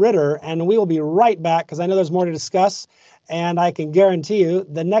Don Ritter. And we will be right back because I know there's more to discuss. And I can guarantee you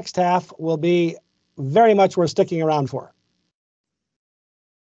the next half will be very much worth sticking around for.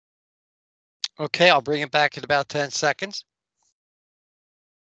 Okay, I'll bring it back in about 10 seconds.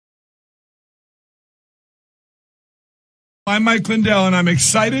 I'm Mike Lindell, and I'm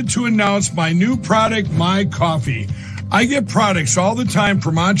excited to announce my new product, My Coffee. I get products all the time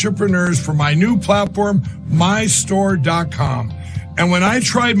from entrepreneurs for my new platform, mystore.com. And when I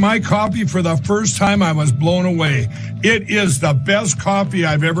tried My Coffee for the first time, I was blown away. It is the best coffee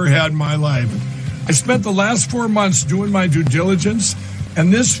I've ever had in my life. I spent the last 4 months doing my due diligence,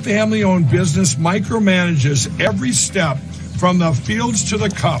 and this family-owned business micromanages every step from the fields to the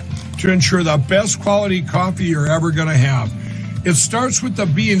cup to ensure the best quality coffee you're ever going to have. It starts with the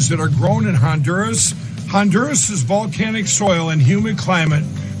beans that are grown in Honduras. Honduras's volcanic soil and humid climate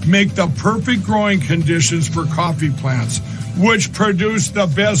make the perfect growing conditions for coffee plants, which produce the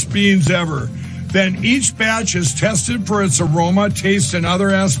best beans ever. Then each batch is tested for its aroma, taste, and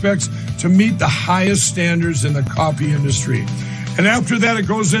other aspects to meet the highest standards in the coffee industry. And after that, it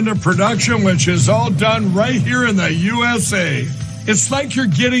goes into production, which is all done right here in the USA. It's like you're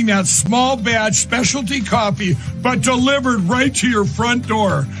getting that small batch specialty coffee, but delivered right to your front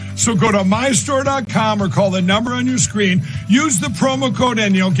door. So go to mystore.com or call the number on your screen. Use the promo code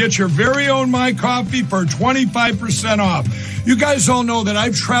and you'll get your very own My Coffee for 25% off. You guys all know that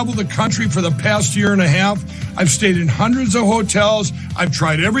I've traveled the country for the past year and a half. I've stayed in hundreds of hotels. I've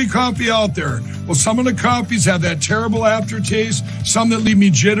tried every coffee out there. Well, some of the coffees have that terrible aftertaste, some that leave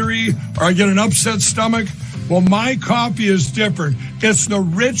me jittery, or I get an upset stomach. Well, my coffee is different. It's the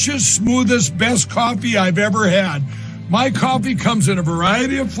richest, smoothest, best coffee I've ever had. My coffee comes in a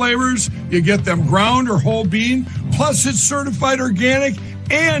variety of flavors. You get them ground or whole bean. Plus, it's certified organic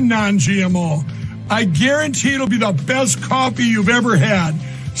and non-GMO. I guarantee it'll be the best coffee you've ever had.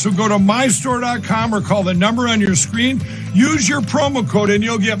 So go to mystore.com or call the number on your screen. Use your promo code and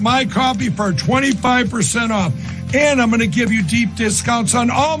you'll get my coffee for 25% off. And I'm going to give you deep discounts on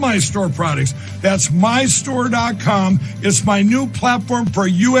all my store products. That's mystore.com. It's my new platform for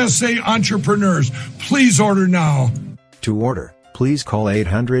USA entrepreneurs. Please order now. To order, please call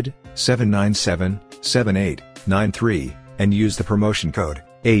 800-797-7893 and use the promotion code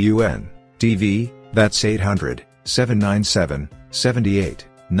AUNTV. That's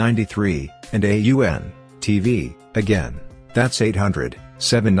 800-797-7893 and AUNTV. Again, that's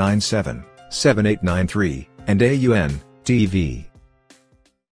 800-797-7893 and AUNTV.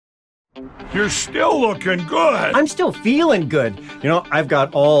 You're still looking good. I'm still feeling good. You know, I've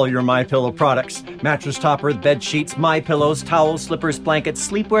got all your MyPillow products. Mattress topper, bed sheets, MyPillows, towels, slippers, blankets,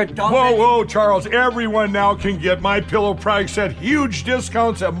 sleepwear, dog bed. Whoa, Charles. Everyone now can get MyPillow products at huge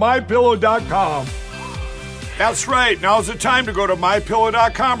discounts at MyPillow.com. That's right. Now's the time to go to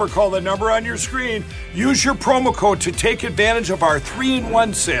MyPillow.com or call the number on your screen. Use your promo code to take advantage of our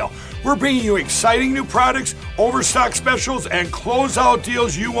 3-in-1 sale. We're bringing you exciting new products, overstock specials, and closeout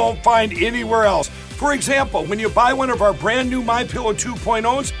deals you won't find anywhere else. For example, when you buy one of our brand new MyPillow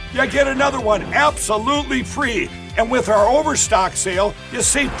 2.0s, you get another one absolutely free. And with our overstock sale, you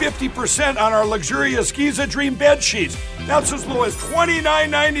save 50% on our luxurious Giza Dream bed sheets. That's as low as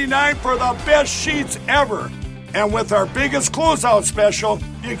 $29.99 for the best sheets ever. And with our biggest closeout special,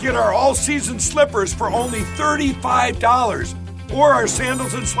 you get our all-season slippers for only $35. Or our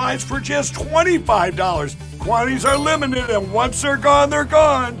sandals and slides for just $25. Quantities are limited, and once they're gone, they're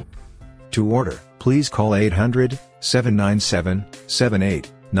gone. To order, please call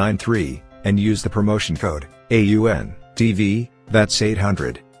 800-797-7893 and use the promotion code AUNTV. That's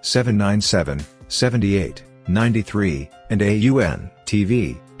 800-797-7893 and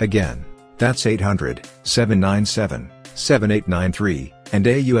AUNTV. Again, that's 800-797-7893 and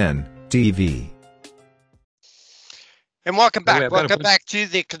AUNTV. And welcome back. Welcome back to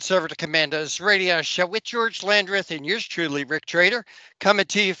the Conservative Commandos radio show with George Landreth and yours truly, Rick Trader, coming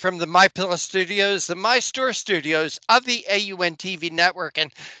to you from the MyPillow studios, the My Store studios of the AUN TV network.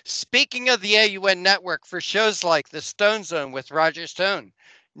 And speaking of the AUN network, for shows like The Stone Zone with Roger Stone,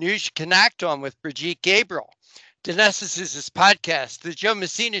 News You Can Act On with Brigitte Gabriel, Dinesis' podcast, The Joe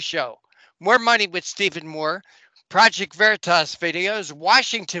Messina Show, More Money with Stephen Moore, Project Veritas videos,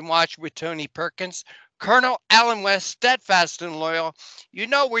 Washington Watch with Tony Perkins, Colonel Alan West, Steadfast and Loyal. You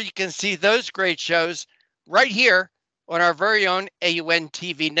know where you can see those great shows right here on our very own AUN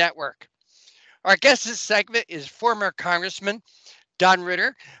TV network. Our guest this segment is former Congressman Don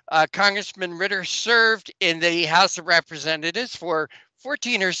Ritter. Congressman Ritter served in the House of Representatives for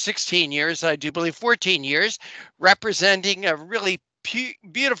 14 or 16 years, I do believe 14 years, representing a really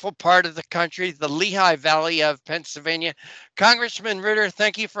beautiful part of the country, the Lehigh Valley of Pennsylvania. Congressman Ritter,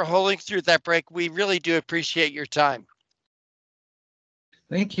 thank you for holding through that break. We really do appreciate your time.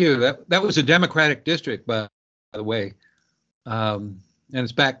 Thank you. That was a Democratic district, by the way, and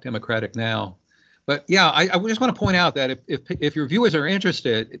it's back Democratic now. But yeah, I just want to point out that if your viewers are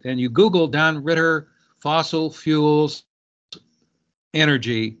interested and you Google Don Ritter fossil fuels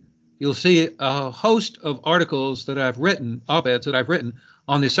energy, you'll see a host of articles that I've written, op-eds that I've written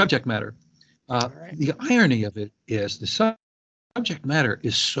on this subject matter. Right. The irony of it is the subject matter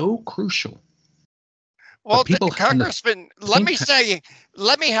is so crucial. Well, Congressman, let me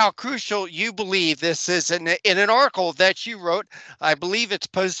how crucial you believe this is in an article that you wrote. I believe it's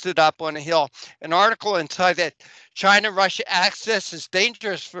posted up on a Hill, an article entitled China-Russia Access is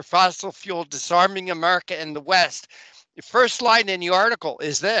Dangerous for Fossil Fuel, Disarming America and the West. The first line in the article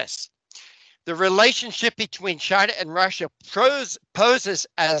is this: the relationship between China and Russia poses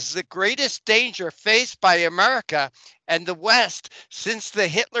as the greatest danger faced by America and the West since the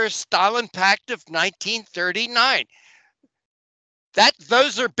Hitler-Stalin Pact of 1939.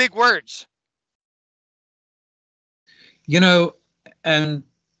 Those are big words. You know, and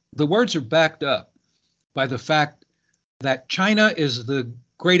the words are backed up by the fact that China is the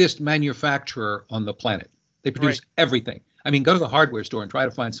greatest manufacturer on the planet. They produce everything. I mean, go to the hardware store and try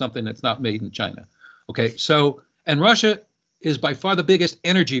to find something that's not made in China. Okay, so, and Russia is by far the biggest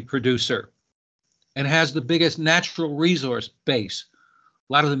energy producer and has the biggest natural resource base.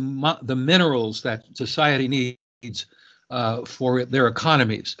 A lot of the minerals that society needs for their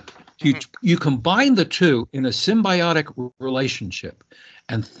economies. You combine the two in a symbiotic relationship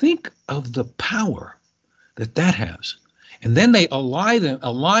and think of the power that has. And then they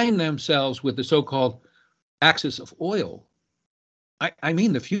align themselves with the so-called axis of oil. I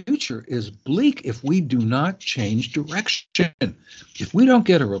mean, the future is bleak if we do not change direction. If we don't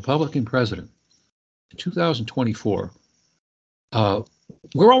get a Republican president in 2024,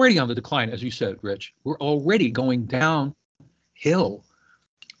 we're already on the decline, as you said, Rich. We're already going downhill.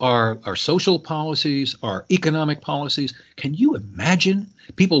 Our social policies, our economic policies. Can you imagine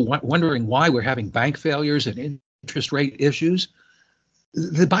people wondering why we're having bank failures and interest rate issues?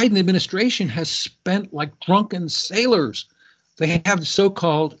 The Biden administration has spent like drunken sailors. They have the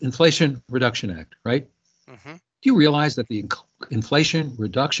so-called Inflation Reduction Act, right? Do you realize that the Inflation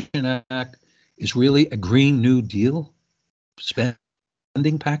Reduction Act is really a Green New Deal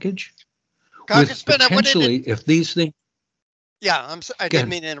spending package? Congressman, with potentially, if these things. Yeah, I didn't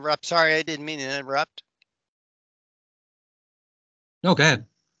mean to interrupt. Sorry, I didn't mean to interrupt. No, go ahead.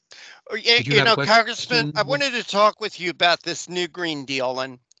 You know, Congressman, I wanted to talk with you about this new Green Deal,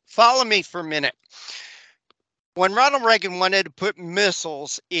 and follow me for a minute. When Ronald Reagan wanted to put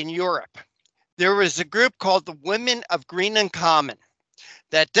missiles in Europe, there was a group called the Women of Green and Common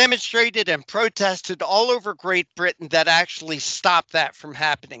that demonstrated and protested all over Great Britain that actually stopped that from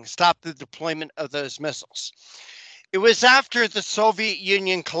happening, stopped the deployment of those missiles. It was after the Soviet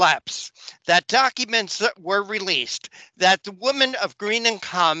Union collapse that documents that were released that the Women of Green and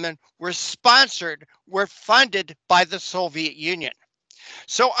Common were funded by the Soviet Union.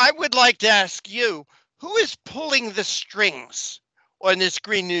 So I would like to ask you, who is pulling the strings on this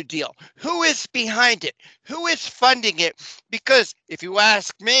Green New Deal? Who is behind it? Who is funding it? Because if you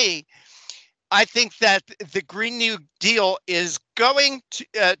ask me, I think that the Green New Deal is going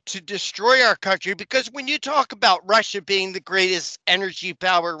to destroy our country, because when you talk about Russia being the greatest energy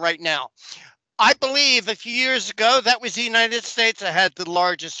power right now, I believe a few years ago that was the United States that had the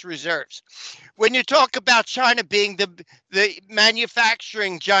largest reserves. When you talk about China being the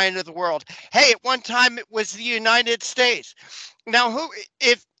manufacturing giant of the world, hey, at one time it was the United States. Now,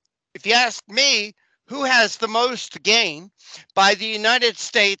 if you ask me, who has the most to gain by the United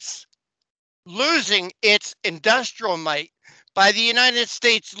States losing its industrial might, by the United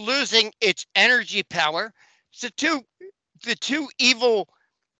States losing its energy power? It's the two evil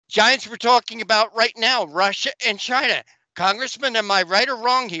giants we're talking about right now, Russia and China. Congressman, am I right or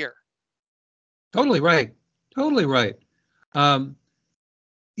wrong here? Totally right. Totally right.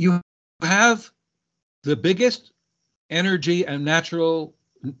 You have the biggest energy and natural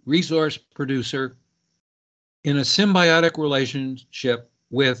resource producer in a symbiotic relationship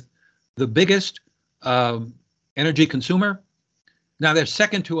with the biggest energy consumer. Now they're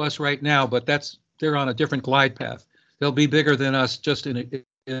second to us right now, but they're on a different glide path. They'll be bigger than us just in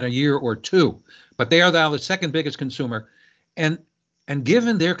a year or two, but they are now the second biggest consumer. And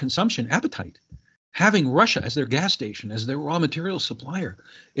given their consumption appetite, having Russia as their gas station, as their raw material supplier,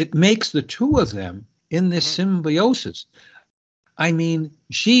 it makes the two of them in this symbiosis. I mean,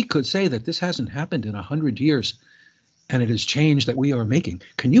 she could say that this hasn't happened in 100 years, and it is change that we are making.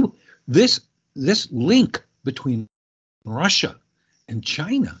 This link between Russia and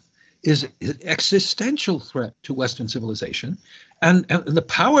China is an existential threat to Western civilization, and the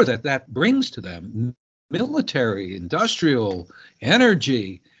power that brings to them, military, industrial,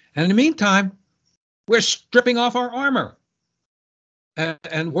 energy. And in the meantime, we're stripping off our armor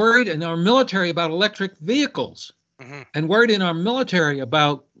and worried in our military about electric vehicles, and worried in our military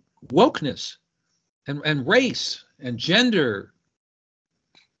about wokeness and race and gender.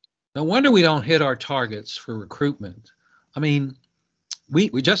 No wonder we don't hit our targets for recruitment. I mean,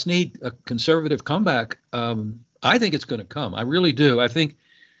 we just need a conservative comeback. I think it's going to come. I really do. I think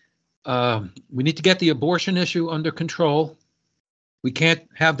we need to get the abortion issue under control. We can't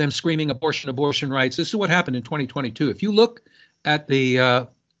have them screaming abortion rights. This is what happened in 2022. If you look at the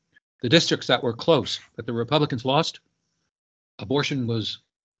districts that were close, that the Republicans lost, abortion was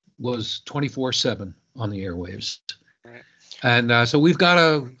 24/7 on the airwaves. Right. And so we've got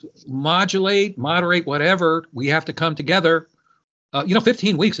to moderate, whatever. We have to come together.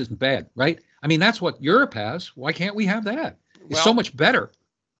 15 weeks isn't bad, right? I mean, that's what Europe has. Why can't we have that? It's so much better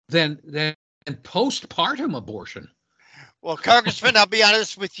than postpartum abortion. Well, Congressman, I'll be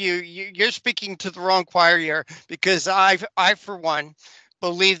honest with you. You're speaking to the wrong choir here, because I, for one,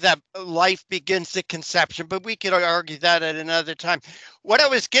 believe that life begins at conception, but we could argue that at another time. What I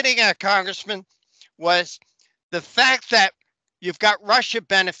was getting at, Congressman, was the fact that you've got Russia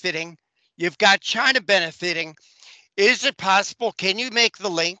benefiting, you've got China benefiting. Is it possible? Can you make the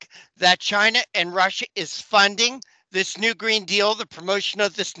link that China and Russia is funding this new Green Deal, the promotion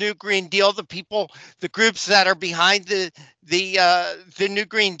of this new Green Deal, the people, the groups that are behind the new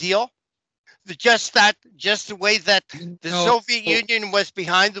Green Deal? Just the way that the No, Soviet Union was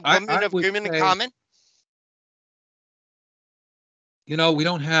behind the Women I of would Agreement in say, Common? we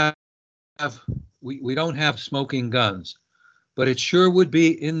don't have we don't have smoking guns, but it sure would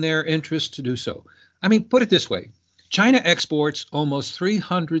be in their interest to do so. I mean, put it this way. China exports almost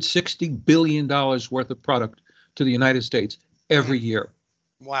 $360 billion worth of product to the United States every year.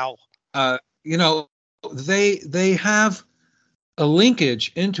 Wow. You know, they have a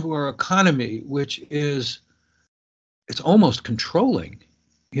linkage into our economy, which is, it's almost controlling,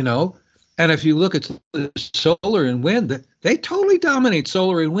 you know. And if you look at the solar and wind, they totally dominate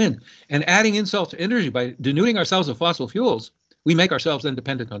solar and wind. And adding insult to injury by denuding ourselves of fossil fuels, we make ourselves then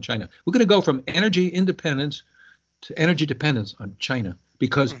dependent on China. We're going to go from energy independence to energy dependence on China,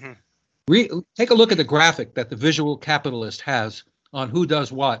 because take a look at the graphic that the visual capitalist has on who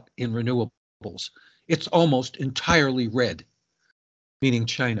does what in renewables. It's almost entirely red, meaning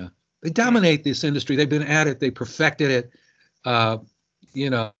China. They dominate this industry. They've been at it. They perfected it. Biden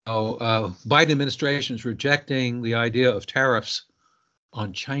administration is rejecting the idea of tariffs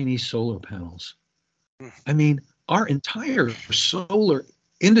on Chinese solar panels. I mean, our entire solar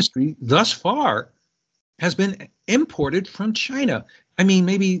industry thus far has been imported from China. I mean,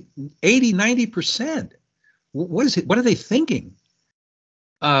 maybe 80, 90%. What is it? What are they thinking?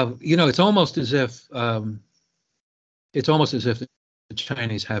 It's almost as if the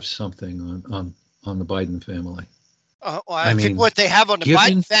Chinese have something on the Biden family. I think what they have on the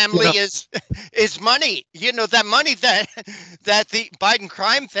Biden family is money. That money that the Biden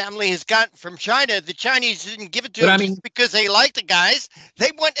crime family has gotten from China. The Chinese didn't give it to them just because they like the guys. They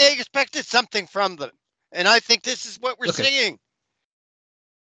expected something from them, and I think this is what we're seeing.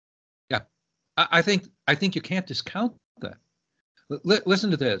 Yeah, I think you can't discount that. Listen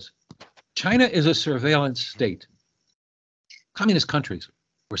to this. China is a surveillance state. Communist countries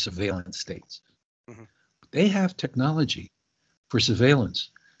were surveillance states. Mm-hmm. They have technology for surveillance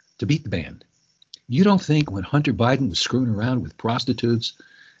to beat the band. You don't think when Hunter Biden was screwing around with prostitutes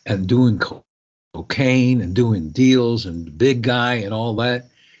and doing cocaine and doing deals and the big guy and all that,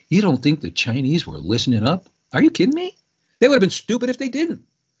 you don't think the Chinese were listening up? Are you kidding me? They would have been stupid if they didn't.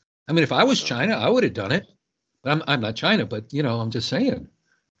 I mean, if I was China, I would have done it. I'm not China, but I'm just saying.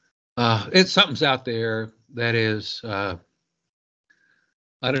 Something's out there that is, I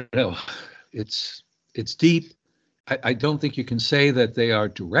don't know. It's deep. I don't think you can say that they are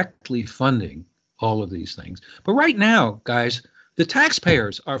directly funding all of these things. But right now, guys, the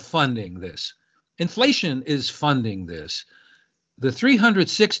taxpayers are funding this. Inflation is funding this. The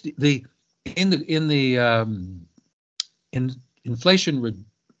 360 in Inflation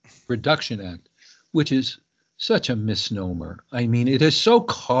Reduction Act, which is such a misnomer. I mean, it is so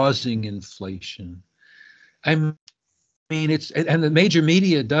causing inflation. I mean, and the major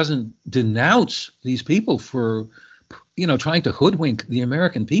media doesn't denounce these people for, trying to hoodwink the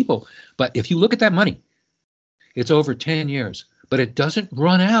American people. But if you look at that money, it's over 10 years, but it doesn't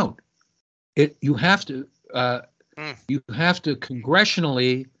run out. You have to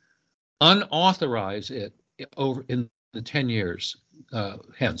congressionally unauthorize it over in the 10 years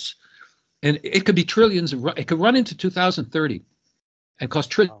hence. And it could be trillions. It could run into 2030 and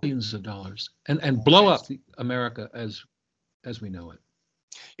cost trillions of dollars and blow up America as we know it.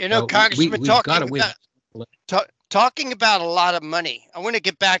 Congressman, talking about a lot of money, I want to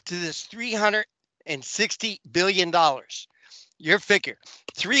get back to this $360 billion. Your figure,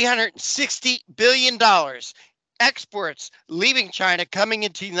 $360 billion exports leaving China, coming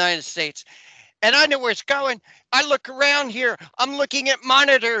into the United States. And I know where it's going. I look around here. I'm looking at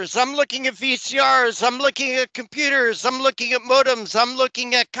monitors. I'm looking at VCRs. I'm looking at computers. I'm looking at modems. I'm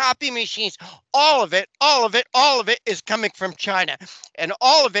looking at copy machines. All of it is coming from China. And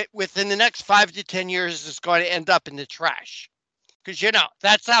all of it within the next 5 to 10 years is going to end up in the trash. Because,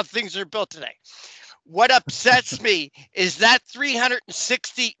 that's how things are built today. What upsets me is that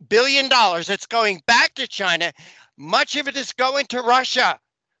 $360 billion that's going back to China, much of it is going to Russia.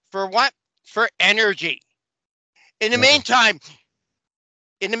 For what? For energy. In the meantime,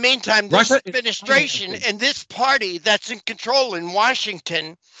 In the meantime, this Russia is administration financing. and this party that's in control in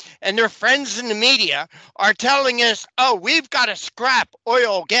Washington and their friends in the media are telling us, oh, we've got to scrap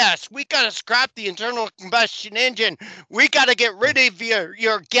oil, gas. We got to scrap the internal combustion engine. We got to get rid of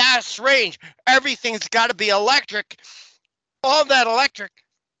your gas range. Everything's got to be electric. All that electric,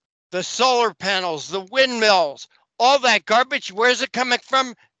 the solar panels, the windmills, all that garbage, where's it coming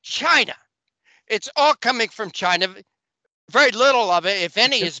from? China. It's all coming from China. Very little of it, if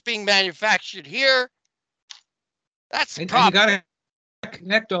any, is being manufactured here. That's the problem. And you got to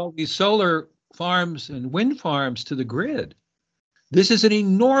connect all these solar farms and wind farms to the grid. This is an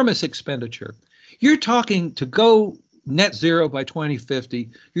enormous expenditure. You're talking to go net zero by 2050.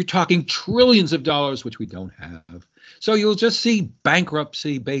 You're talking trillions of dollars, which we don't have. So you'll just see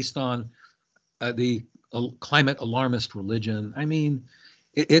bankruptcy based on the climate alarmist religion. I mean,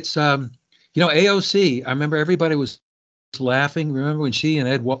 it's AOC. I remember everybody was laughing. Remember when she and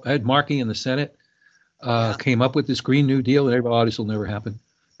Ed Markey in the Senate came up with this Green New Deal, and everybody, this will never happen.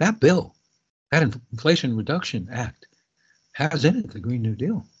 That bill, that Inflation Reduction Act, has in it the Green New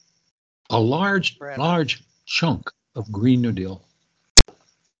Deal, a large chunk of Green New Deal.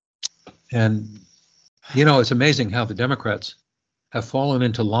 And it's amazing how the Democrats have fallen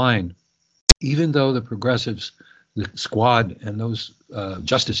into line, even though the progressives, the Squad, and those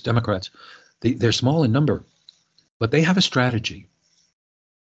Justice Democrats, they're small in number, but they have a strategy.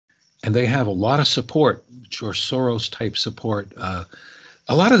 And they have a lot of support, George Soros-type support. A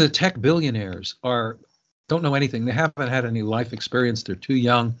lot of the tech billionaires don't know anything. They haven't had any life experience. They're too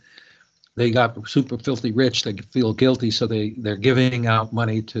young. They got super filthy rich. They feel guilty, so they're giving out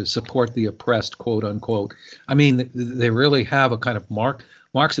money to support the oppressed, quote unquote. I mean, they really have a kind of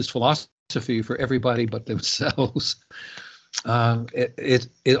Marxist philosophy for everybody but themselves.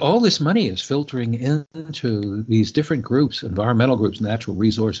 All this money is filtering into these different groups, environmental groups, Natural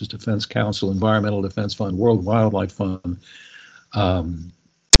Resources Defense Council, Environmental Defense Fund, World Wildlife Fund.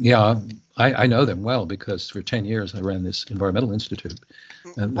 I know them well because for 10 years I ran this environmental institute.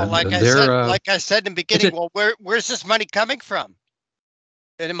 Like I said in the beginning, where's this money coming from?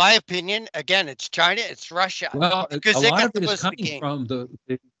 And in my opinion, again, it's China, it's Russia. Well, because a they lot got of it is coming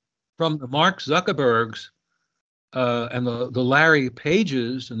from the Mark Zuckerbergs and the Larry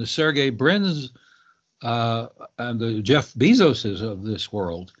Pages and the Sergey Brins and the Jeff Bezoses of this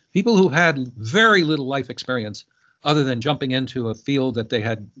world, people who had very little life experience other than jumping into a field that they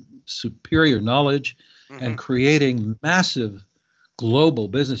had superior knowledge and creating massive global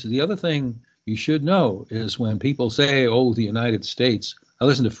businesses. The other thing you should know is when people say, oh, the United States, I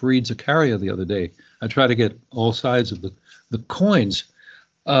listened to Fareed Zakaria the other day. I try to get all sides of the coins.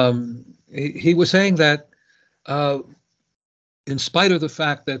 He was saying that in spite of the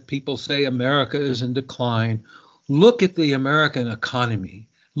fact that people say America is in decline, look at the American economy.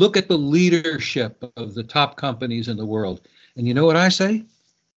 Look at the leadership of the top companies in the world. And you know what I say?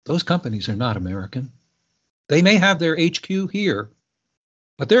 Those companies are not American. They may have their HQ here,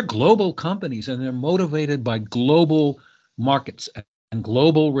 but they're global companies and they're motivated by global markets and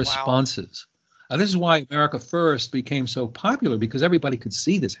global responses. Wow. This is why America First became so popular, because everybody could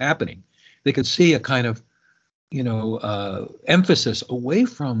see this happening. They could see a kind of emphasis away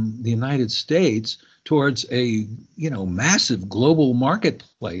from the United States towards a massive global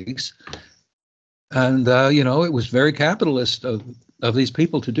marketplace, and it was very capitalist of these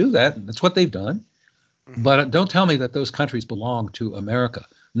people to do that, and that's what they've done. But don't tell me that those countries belong to America.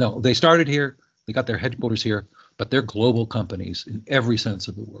 No, they started here, they got their headquarters here, but they're global companies in every sense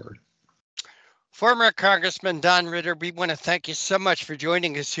of the word. Former Congressman Don Ritter, we want to thank you so much for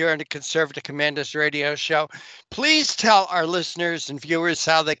joining us here on the Conservative Commandos radio show. Please tell our listeners and viewers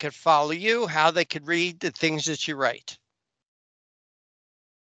how they could follow you, how they could read the things that you write.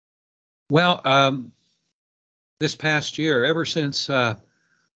 Well, this past year, ever since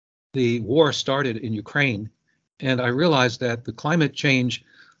the war started in Ukraine, and I realized that the climate change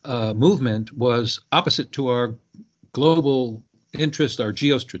movement was opposite to our global interest, our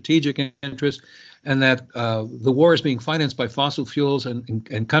geostrategic interest, and that the war is being financed by fossil fuels,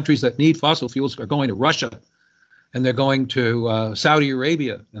 and countries that need fossil fuels are going to Russia, and they're going to Saudi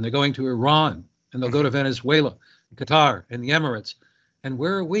Arabia, and they're going to Iran, and they'll go to Venezuela, Qatar, and the Emirates. And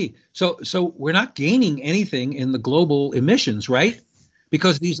where are we? So we're not gaining anything in the global emissions, right?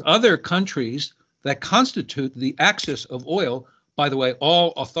 Because these other countries that constitute the axis of oil, by the way,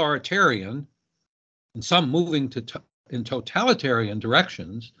 all authoritarian, and some moving in totalitarian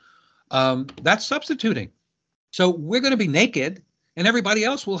directions, that's substituting. So we're going to be naked and everybody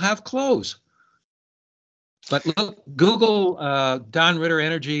else will have clothes. But look, Google Don Ritter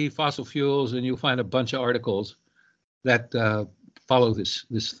Energy, fossil fuels, and you'll find a bunch of articles that follow this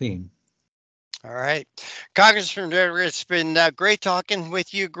theme. All right. Congressman Ritter, it's been great talking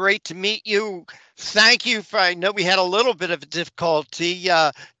with you. Great to meet you. Thank you for, I know we had a little bit of a difficulty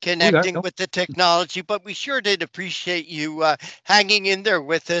connecting with the technology, but we sure did appreciate you hanging in there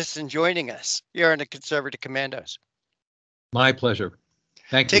with us and joining us here on the Conservative Commandos. My pleasure.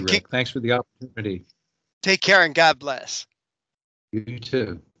 Thank you, Rick. Thanks for the opportunity. Take care and God bless. You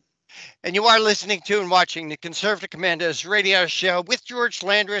too. And you are listening to and watching the Conservative Commandos radio show with George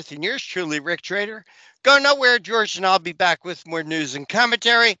Landreth and yours truly, Rick Trader. Go nowhere, George, and I'll be back with more news and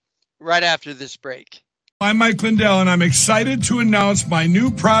commentary right after this break. I'm Mike Lindell, and I'm excited to announce my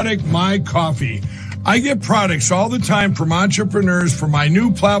new product, My Coffee. I get products all the time from entrepreneurs for my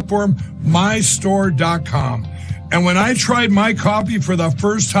new platform, mystore.com. And when I tried My Coffee for the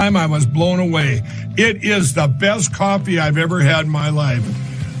first time, I was blown away. It is the best coffee I've ever had in my life.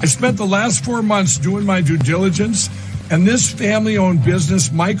 I spent the last 4 months doing my due diligence, and this family-owned business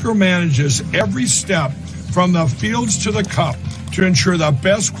micromanages every step from the fields to the cup to ensure the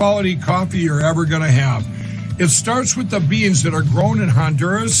best quality coffee you're ever going to have. It starts with the beans that are grown in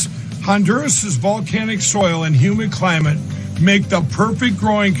Honduras. Honduras's volcanic soil and humid climate make the perfect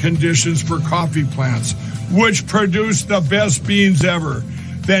growing conditions for coffee plants, which produce the best beans ever.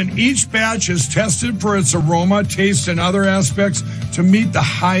 Then each batch is tested for its aroma, taste, and other aspects to meet the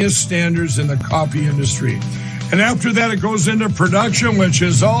highest standards in the coffee industry. And after that, it goes into production, which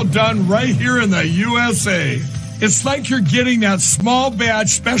is all done right here in the USA. It's like you're getting that small batch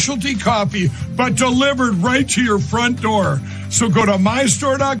specialty coffee, but delivered right to your front door. So go to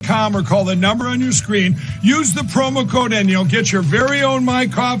mystore.com or call the number on your screen. Use the promo code and you'll get your very own My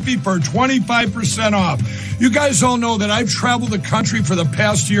Coffee for 25% off. You guys all know that I've traveled the country for the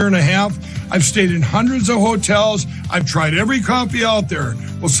past year and a half. I've stayed in hundreds of hotels. I've tried every coffee out there.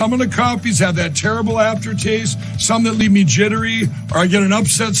 Well, some of the coffees have that terrible aftertaste, some that leave me jittery, or I get an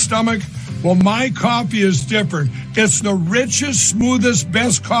upset stomach. Well, My Coffee is different. It's the richest, smoothest,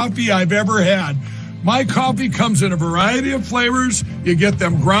 best coffee I've ever had. My Coffee comes in a variety of flavors. You get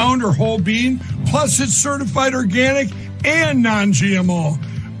them ground or whole bean. Plus, it's certified organic and non-GMO.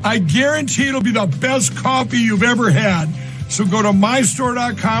 I guarantee it'll be the best coffee you've ever had. So go to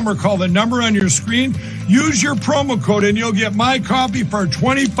mystore.com or call the number on your screen. Use your promo code and you'll get My Coffee for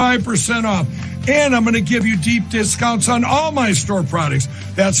 25% off. And I'm going to give you deep discounts on all my store products.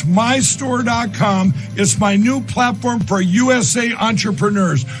 That's mystore.com. It's my new platform for USA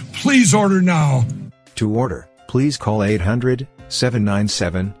entrepreneurs. Please order now. To order, please call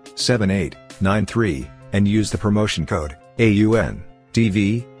 800-797-7893 and use the promotion code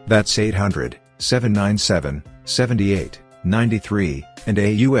AUNTV. That's 800-797-7893 and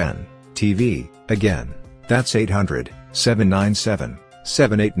AUNTV. Again, that's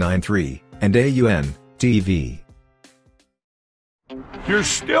 800-797-7893 and AUNTV. You're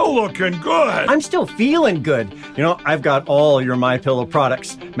still looking good. I'm still feeling good. You know, I've got all your MyPillow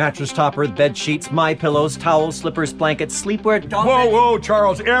products. Mattress topper, bed sheets, MyPillows, towels, slippers, blankets, sleepwear, dog Whoa,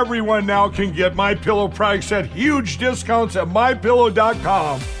 Charles. Everyone now can get MyPillow products at huge discounts at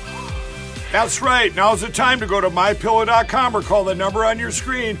MyPillow.com. That's right. Now's the time to go to MyPillow.com or call the number on your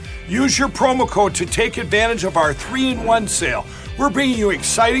screen. Use your promo code to take advantage of our 3-in-1 sale. We're bringing you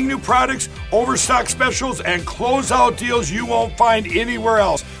exciting new products, overstock specials, and closeout deals you won't find anywhere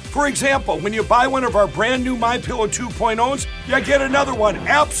else. For example, when you buy one of our brand new MyPillow 2.0s, you get another one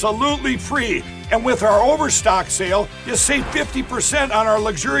absolutely free. And with our overstock sale, you save 50% on our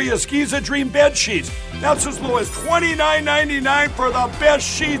luxurious Giza Dream bed sheets. That's as low as $29.99 for the best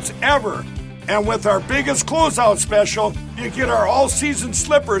sheets ever. And with our biggest closeout special, you get our all-season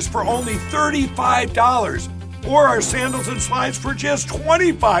slippers for only $35. Or our sandals and slides for just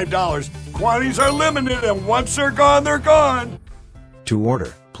 $25. Quantities are limited, and once they're gone, they're gone. To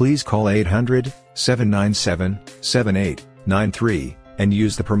order, please call 800-797-7893 and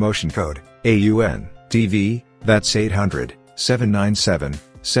use the promotion code AUNTV. That's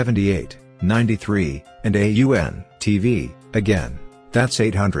 800-797-7893 and AUNTV. Again, that's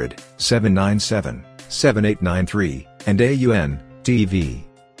 800-797-7893 and AUNTV.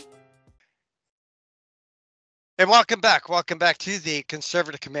 And welcome back to the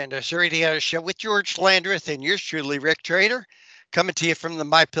Conservative Commandos radio show with George Landreth and yours truly, Rick Trader, coming to you from the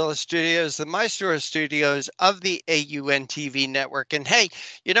MyPillow studios, the MyStore studios of the AUNTV network. And hey,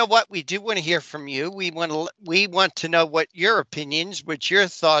 you know what? We do want to hear from you. We want to know what your opinions, what your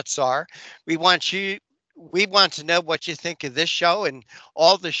thoughts are. We want to know what you think of this show and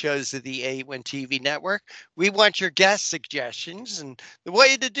all the shows of the AUNTV network. We want your guest suggestions. And the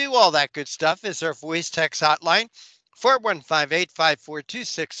way to do all that good stuff is our voice text hotline,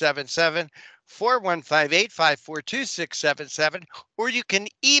 415-854-2677, 415-854-2677, or you can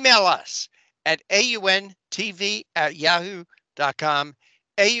email us at auntv@yahoo.com,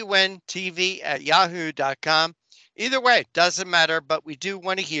 auntv@yahoo.com. Either way, doesn't matter, but we do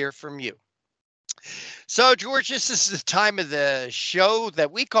want to hear from you. So, George, this is the time of the show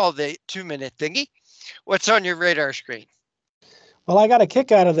that we call the 2-minute thingy. What's on your radar screen? Well, I got a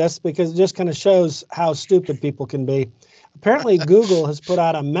kick out of this because it just kind of shows how stupid people can be. Apparently, Google has put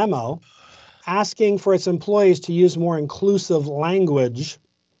out a memo asking for its employees to use more inclusive language.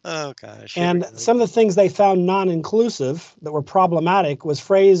 Oh, gosh. And some of the things they found non-inclusive that were problematic was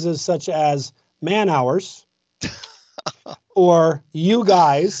phrases such as man hours or you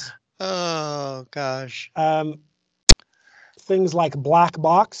guys. Oh, gosh. Things like black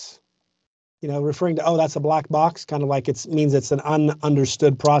box, referring to, oh, that's a black box, kind of like it means it's an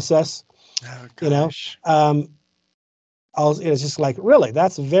ununderstood process. Oh, gosh. It's just like, really,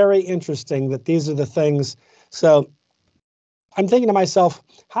 that's very interesting that these are the things. So I'm thinking to myself,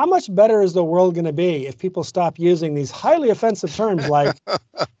 how much better is the world going to be if people stop using these highly offensive terms like,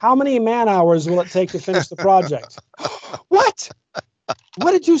 how many man hours will it take to finish the project? What?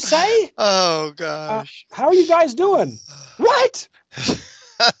 What did you say? Oh, gosh. How are you guys doing? What?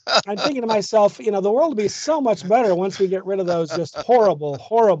 I'm thinking to myself, the world will be so much better once we get rid of those just horrible,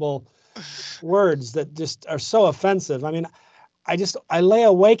 horrible words that just are so offensive. I mean, I lay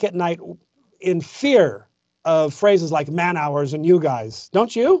awake at night in fear of phrases like man hours and you guys.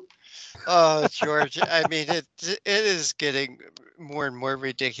 Don't you? Oh, George, I mean, it is getting more and more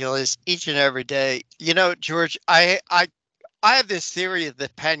ridiculous each and every day. George, I have this theory of the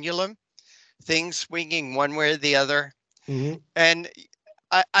pendulum, things swinging one way or the other. Mm-hmm. And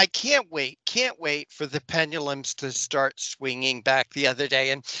I can't wait for the pendulums to start swinging back the other day.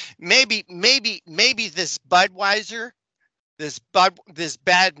 And maybe this Budweiser, this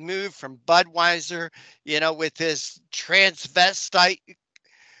bad move from Budweiser, with this transvestite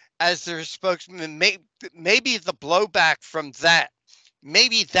as their spokesman, maybe the blowback from that,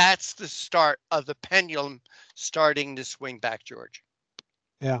 maybe that's the start of the pendulum starting to swing back, George.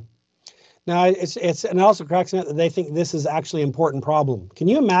 Yeah. Now and it also cracks me up that they think this is actually an important problem. Can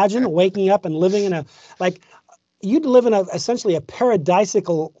you imagine waking up and living in you'd live in essentially a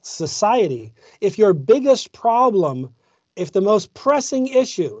paradisical society if your biggest problem, if the most pressing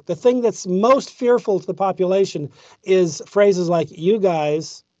issue, the thing that's most fearful to the population is phrases like you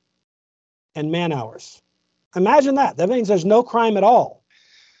guys and man hours. Imagine that. That means there's no crime at all.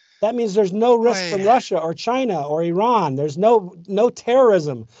 That means there's no risk from Russia or China or Iran. There's no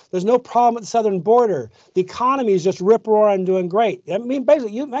terrorism. There's no problem at the southern border. The economy is just rip-roaring, doing great. I mean,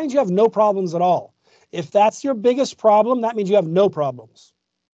 basically, that means you have no problems at all. If that's your biggest problem, that means you have no problems.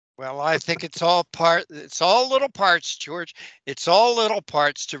 Well, I think it's all little parts, George. It's all little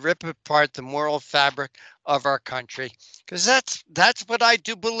parts to rip apart the moral fabric of our country. Because that's what I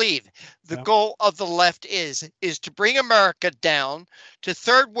do believe. The goal of the left is to bring America down to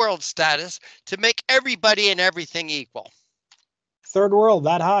third world status, to make everybody and everything equal. Third world,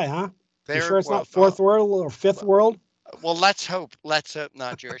 that high, huh? You sure it's not fourth world or fifth world? Well, let's hope. Let's hope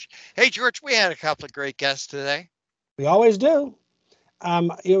not, George. Hey, George, we had a couple of great guests today. We always do.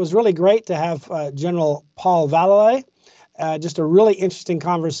 It was really great to have General PaulVallely. Just a really interesting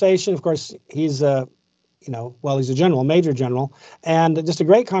conversation. Of course, he's he's a general, major general, and just a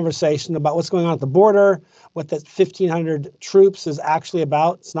great conversation about what's going on at the border, what that 1,500 troops is actually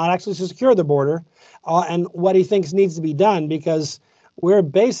about. It's not actually to secure the border, and what he thinks needs to be done, because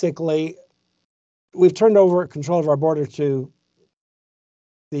we've turned over control of our border to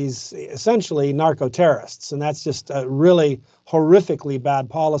these essentially narco-terrorists, and that's just a really horrifically bad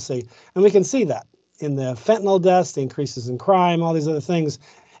policy. And we can see that in the fentanyl deaths, the increases in crime, all these other things.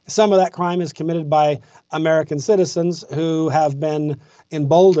 Some of that crime is committed by American citizens who have been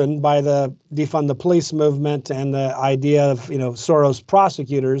emboldened by the defund the police movement and the idea of, Soros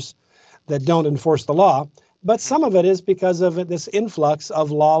prosecutors that don't enforce the law. But some of it is because of this influx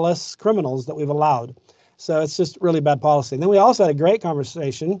of lawless criminals that we've allowed. So it's just really bad policy. And then we also had a great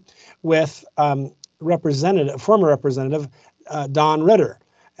conversation with former representative Don Ritter.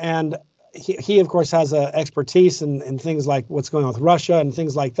 And he of course, has expertise in things like what's going on with Russia and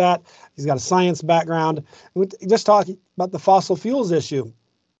things like that. He's got a science background. We just talking about the fossil fuels issue.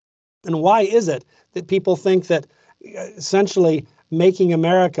 And why is it that people think that essentially making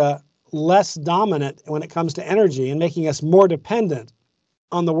America less dominant when it comes to energy and making us more dependent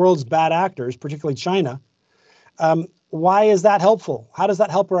on the world's bad actors, particularly China, why is that helpful? How does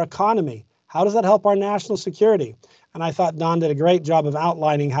that help our economy? How does that help our national security? And I thought Don did a great job of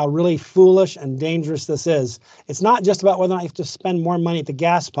outlining how really foolish and dangerous this is. It's not just about whether or not you have to spend more money at the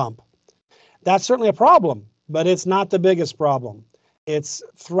gas pump. That's certainly a problem, but it's not the biggest problem. It's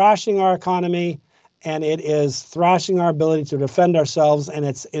thrashing our economy, and it is thrashing our ability to defend ourselves, and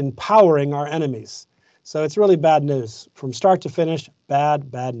it's empowering our enemies. So it's really bad news. From start to finish,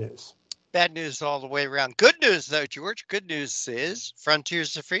 bad news. Bad news all the way around. Good news, though, George. Good news is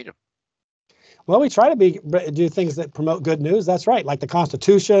frontiers of freedom. Well, we try to do things that promote good news. That's right, like the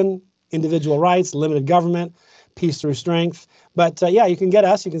Constitution, individual rights, limited government, peace through strength. But yeah, you can get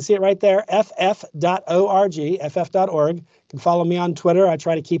us. You can see it right there, ff.org, ff.org. You can follow me on Twitter. I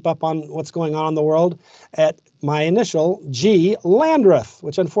try to keep up on what's going on in the world at my initial G. Landreth,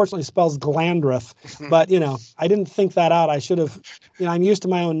 which unfortunately spells Glandreth. But, I didn't think that out. I should have, I'm used to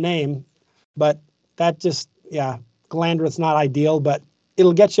my own name, but that just, Glandreth's not ideal, but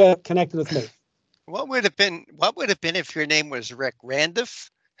it'll get you connected with me. What would have been if your name was Rick Randiff?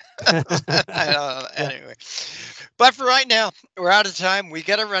 Anyway, but for right now, we're out of time. We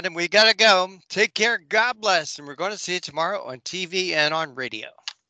got to run and we got to go. Take care. God bless. And we're going to see you tomorrow on TV and on radio.